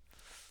illusion.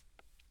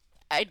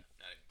 Not even close.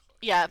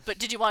 Yeah, but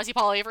did you want to see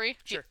Paul Avery?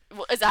 Sure.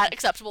 Is that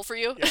acceptable for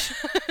you? Yeah.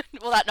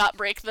 Will that not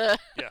break the...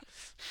 Yeah.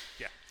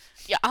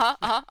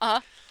 Yeah,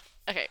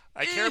 Okay.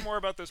 I care more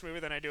about this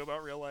movie than I do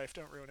about real life.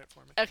 Don't ruin it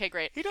for me. Okay,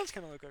 great. He does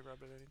kind of look like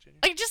Robert Downey Jr.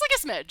 Like, just like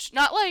a smidge.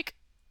 Not like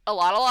a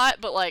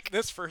lot, but like...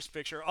 This first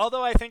picture,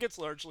 although I think it's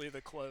largely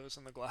the clothes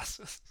and the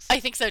glasses.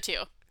 I think so,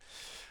 too.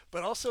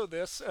 But also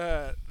this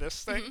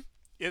thing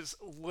is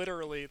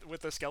literally,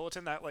 with the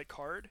skeleton, that, like,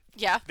 card.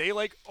 Yeah. They,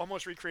 like,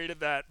 almost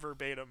recreated that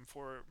verbatim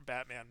for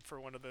Batman for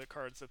one of the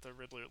cards that the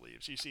Riddler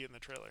leaves. You see in the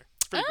trailer.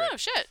 It's pretty Oh, great.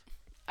 shit.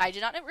 I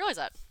did not realize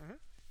that. Mhm.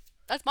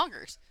 That's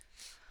bonkers.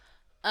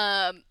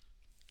 I'm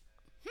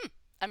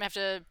gonna have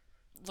to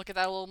look at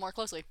that a little more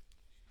closely.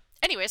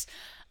 Anyways,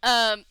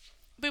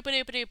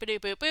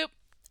 boop-a-doop-a-doop-a-doop-boop.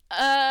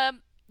 Do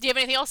you have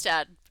anything else to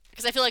add?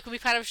 Because I feel like we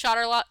kind of shot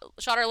our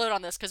load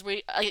on this because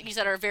we, like you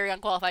said, are very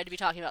unqualified to be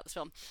talking about this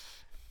film.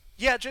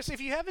 Yeah, just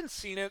if you haven't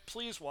seen it,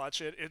 please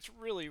watch it. It's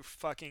really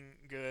fucking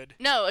good.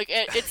 No, like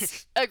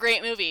it's a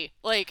great movie.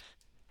 Like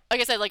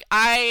I said, like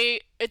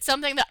it's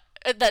something that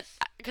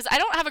because I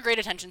don't have a great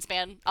attention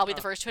span. I'll be the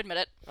first to admit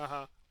it.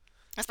 Uh-huh.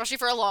 Especially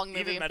for a long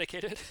movie. Even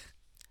medicated?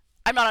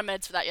 I'm not on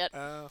meds for that yet.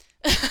 Oh.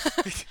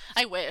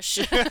 I wish.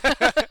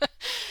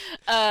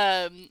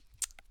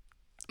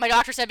 My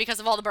doctor said because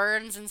of all the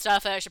burns and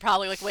stuff, I should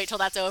probably like wait till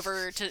that's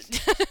over to.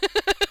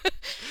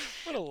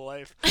 What a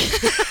life.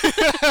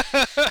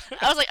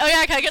 I was like, oh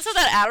yeah, can I get some of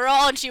that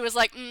Adderall? And she was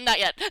like, not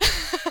yet.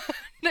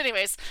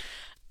 Anyways,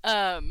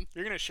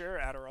 You're gonna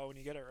share Adderall when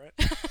you get it, right?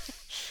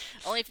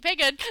 only if you pay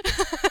good.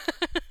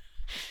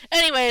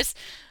 Anyways,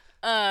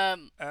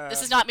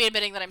 this is not me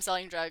admitting that I'm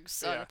selling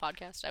drugs on yeah. a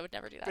podcast. I would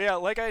never do that. But yeah,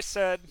 like I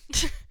said,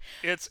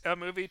 it's a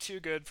movie too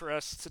good for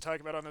us to talk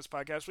about on this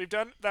podcast. We've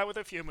done that with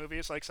a few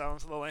movies, like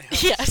Silence of the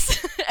Lambs.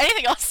 Yes.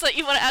 Anything else that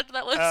you want to add to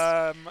that list?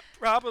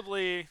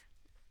 Probably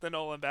the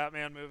Nolan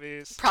Batman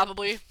movies.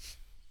 Probably.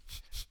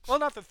 Well,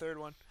 not the third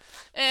one.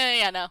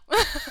 Yeah, no.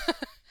 I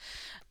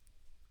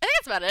think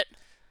that's about it.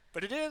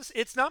 But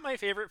it's not my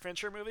favorite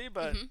Fincher movie,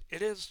 but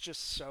it is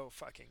just so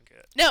fucking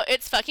good. No,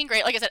 it's fucking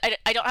great. Like I said,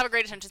 I don't have a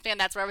great attention span.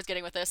 That's where I was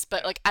getting with this.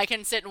 But, like, I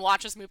can sit and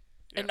watch this movie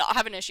and not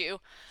have an issue.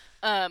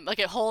 Like,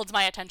 it holds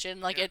my attention.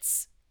 Like,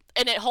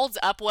 and it holds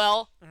up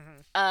well.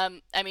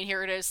 I mean,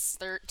 here it is,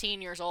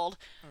 13 years old.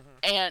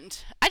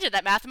 And I did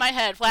that math in my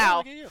head. Wow. Oh,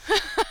 look at you.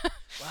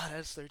 Wow,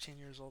 that's 13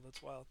 years old.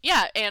 That's wild.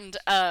 Yeah, and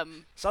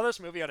Saw this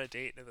movie on a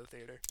date in the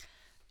theater.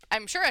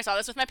 I'm sure I saw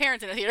this with my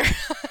parents in the theater.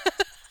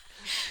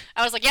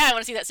 I was like, yeah, I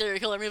want to see that serial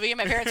killer movie. And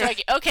my parents were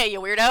like, okay, you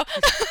weirdo.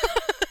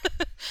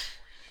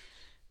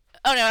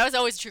 Oh, no, I was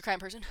always a true crime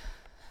person.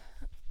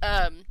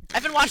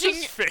 I've been watching...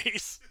 His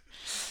face.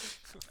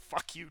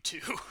 Fuck you,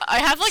 too. I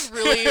have, like,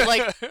 really,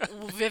 like,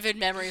 vivid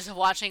memories of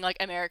watching, like,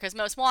 America's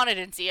Most Wanted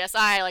and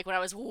CSI, like, when I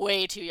was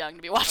way too young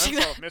to be watching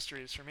that. Unsolved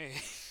Mysteries for me.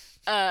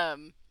 I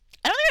don't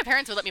think my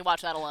parents would let me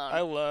watch that alone.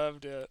 I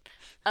loved it.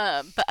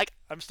 But, like...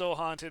 I'm still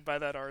haunted by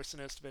that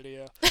arsonist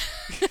video.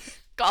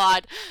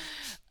 God.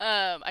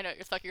 I know what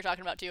the fuck you're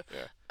talking about, too.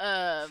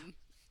 Yeah.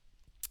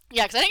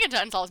 Yeah, because I didn't get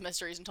to Unsolved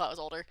Mysteries until I was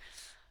older.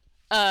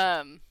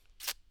 I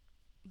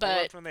But...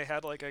 loved when they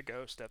had, like, a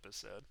ghost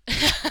episode.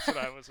 That's what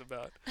I was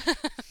about.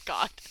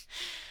 God.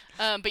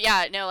 But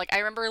yeah, no, like, I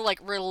remember, like,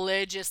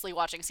 religiously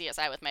watching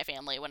CSI with my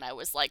family when I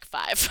was, like,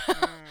 5.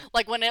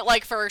 Like, when it,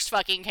 like, first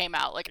fucking came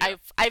out. Like, Yeah.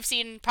 I've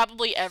seen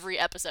probably every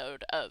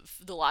episode of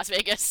The Las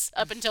Vegas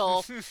up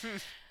until...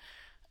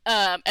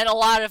 and a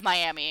lot of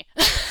Miami.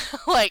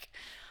 Like,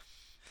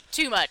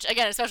 too much.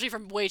 Again, especially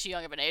from way too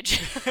young of an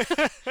age.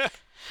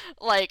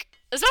 Like,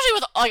 especially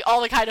with, like,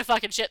 all the kind of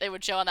fucking shit they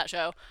would show on that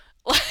show.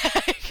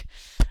 Like,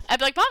 I'd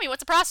be like, Mommy,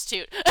 what's a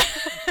prostitute?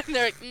 And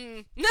they're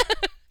like,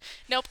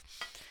 nope.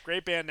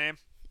 Great band name.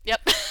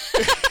 Yep.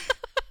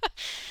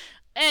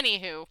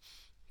 Anywho.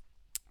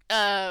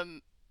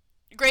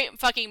 Great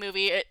fucking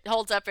movie. It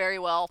holds up very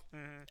well.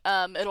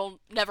 It'll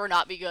never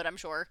not be good, I'm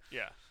sure.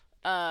 Yeah.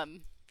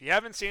 Um, If you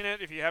haven't seen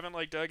it, if you haven't,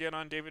 like, dug in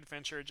on David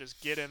Fincher,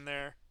 just get in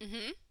there.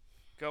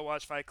 Go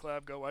watch Fight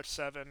Club. Go watch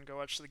Seven. Go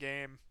watch The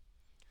Game.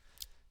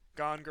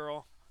 Gone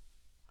Girl.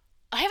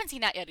 I haven't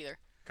seen that yet either.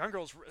 Gone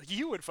Girl's...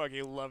 You would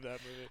fucking love that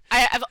movie.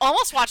 I've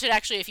almost watched it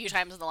actually a few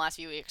times in the last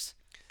few weeks.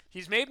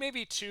 He's made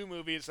maybe 2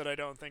 movies that I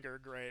don't think are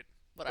great.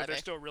 What but are they're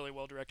they? still really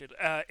well directed.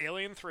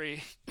 Alien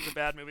 3 is a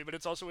bad movie, but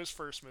it's also his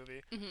first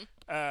movie.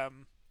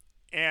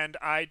 And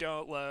I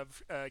don't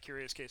love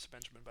Curious Case of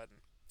Benjamin Button.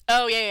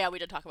 Oh, yeah, we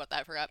did talk about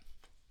that. I forgot.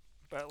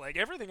 But, like,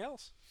 everything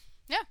else.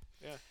 Yeah.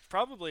 Yeah.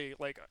 Probably,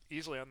 like,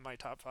 easily on my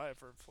top 5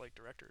 for, like,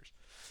 directors.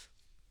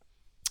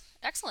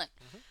 Excellent.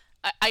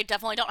 I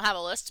definitely don't have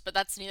a list, but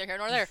that's neither here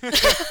nor there.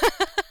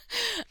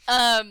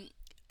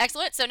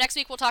 Excellent. So next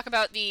week we'll talk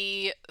about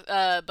the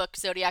book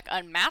Zodiac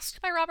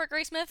Unmasked by Robert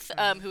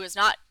Graysmith, who is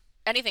not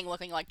anything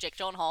looking like Jake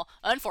Gyllenhaal,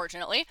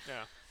 unfortunately.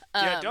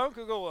 Yeah, don't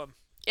Google him.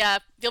 Yeah,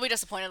 you'll be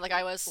disappointed like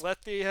I was.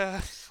 Let the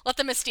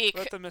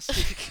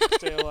mystique.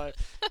 stay alive.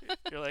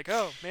 You're like,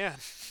 oh man,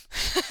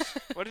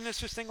 what an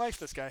interesting life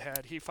this guy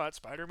had. He fought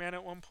Spider-Man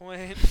at one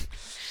point.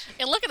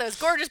 And look at those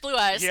gorgeous blue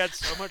eyes. He had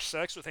so much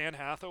sex with Anne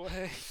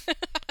Hathaway.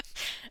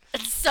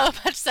 And so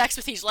much sex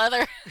with Heath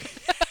Ledger.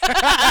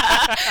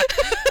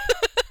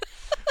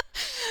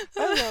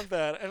 I love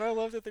that, and I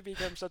love that they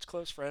become such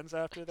close friends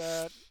after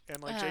that.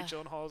 And like Jake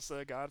Gyllenhaal's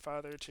the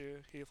godfather to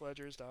Heath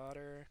Ledger's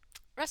daughter.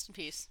 Rest in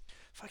peace.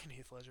 Fucking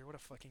Heath Ledger, what a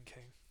fucking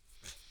king.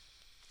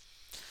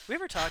 We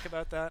ever talk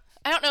about that?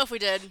 I don't know if we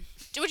did.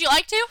 Would you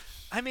like to?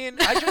 I mean,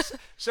 I just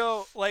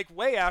so like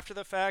way after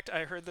the fact,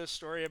 I heard this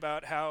story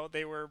about how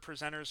they were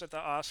presenters at the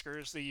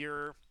Oscars the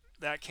year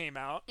that came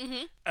out,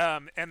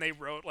 and they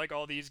wrote like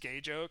all these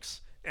gay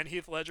jokes, and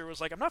Heath Ledger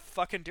was like, "I'm not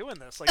fucking doing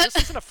this. Like, this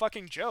isn't a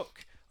fucking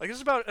joke. Like, this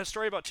is about a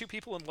story about two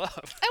people in love."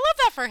 I love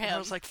that for him. And I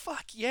was like,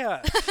 "Fuck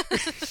yeah."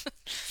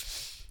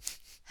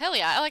 Hell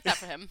yeah, I like that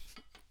for him.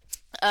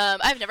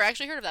 I've never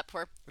actually heard of that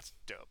before. It's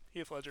dope.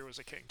 Heath Ledger was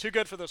a king. Too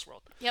good for this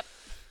world. Yep.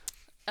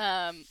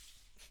 And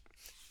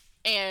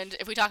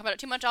if we talk about it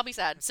too much, I'll be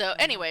sad. So,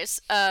 anyways,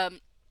 yeah,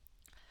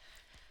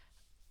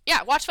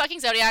 watch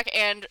fucking Zodiac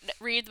and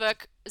read the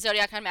book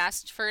Zodiac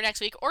Unmasked for next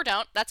week, or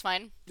don't. That's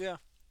fine. Yeah.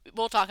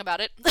 We'll talk about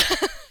it.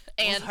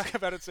 And we'll talk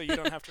about it so you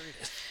don't have to read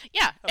it.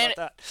 Yeah. How about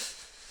that?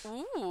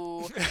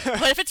 Ooh.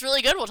 But if it's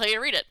really good, we'll tell you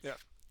to read it. Yeah.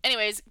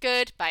 Anyways,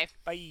 good. Bye.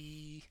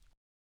 Bye.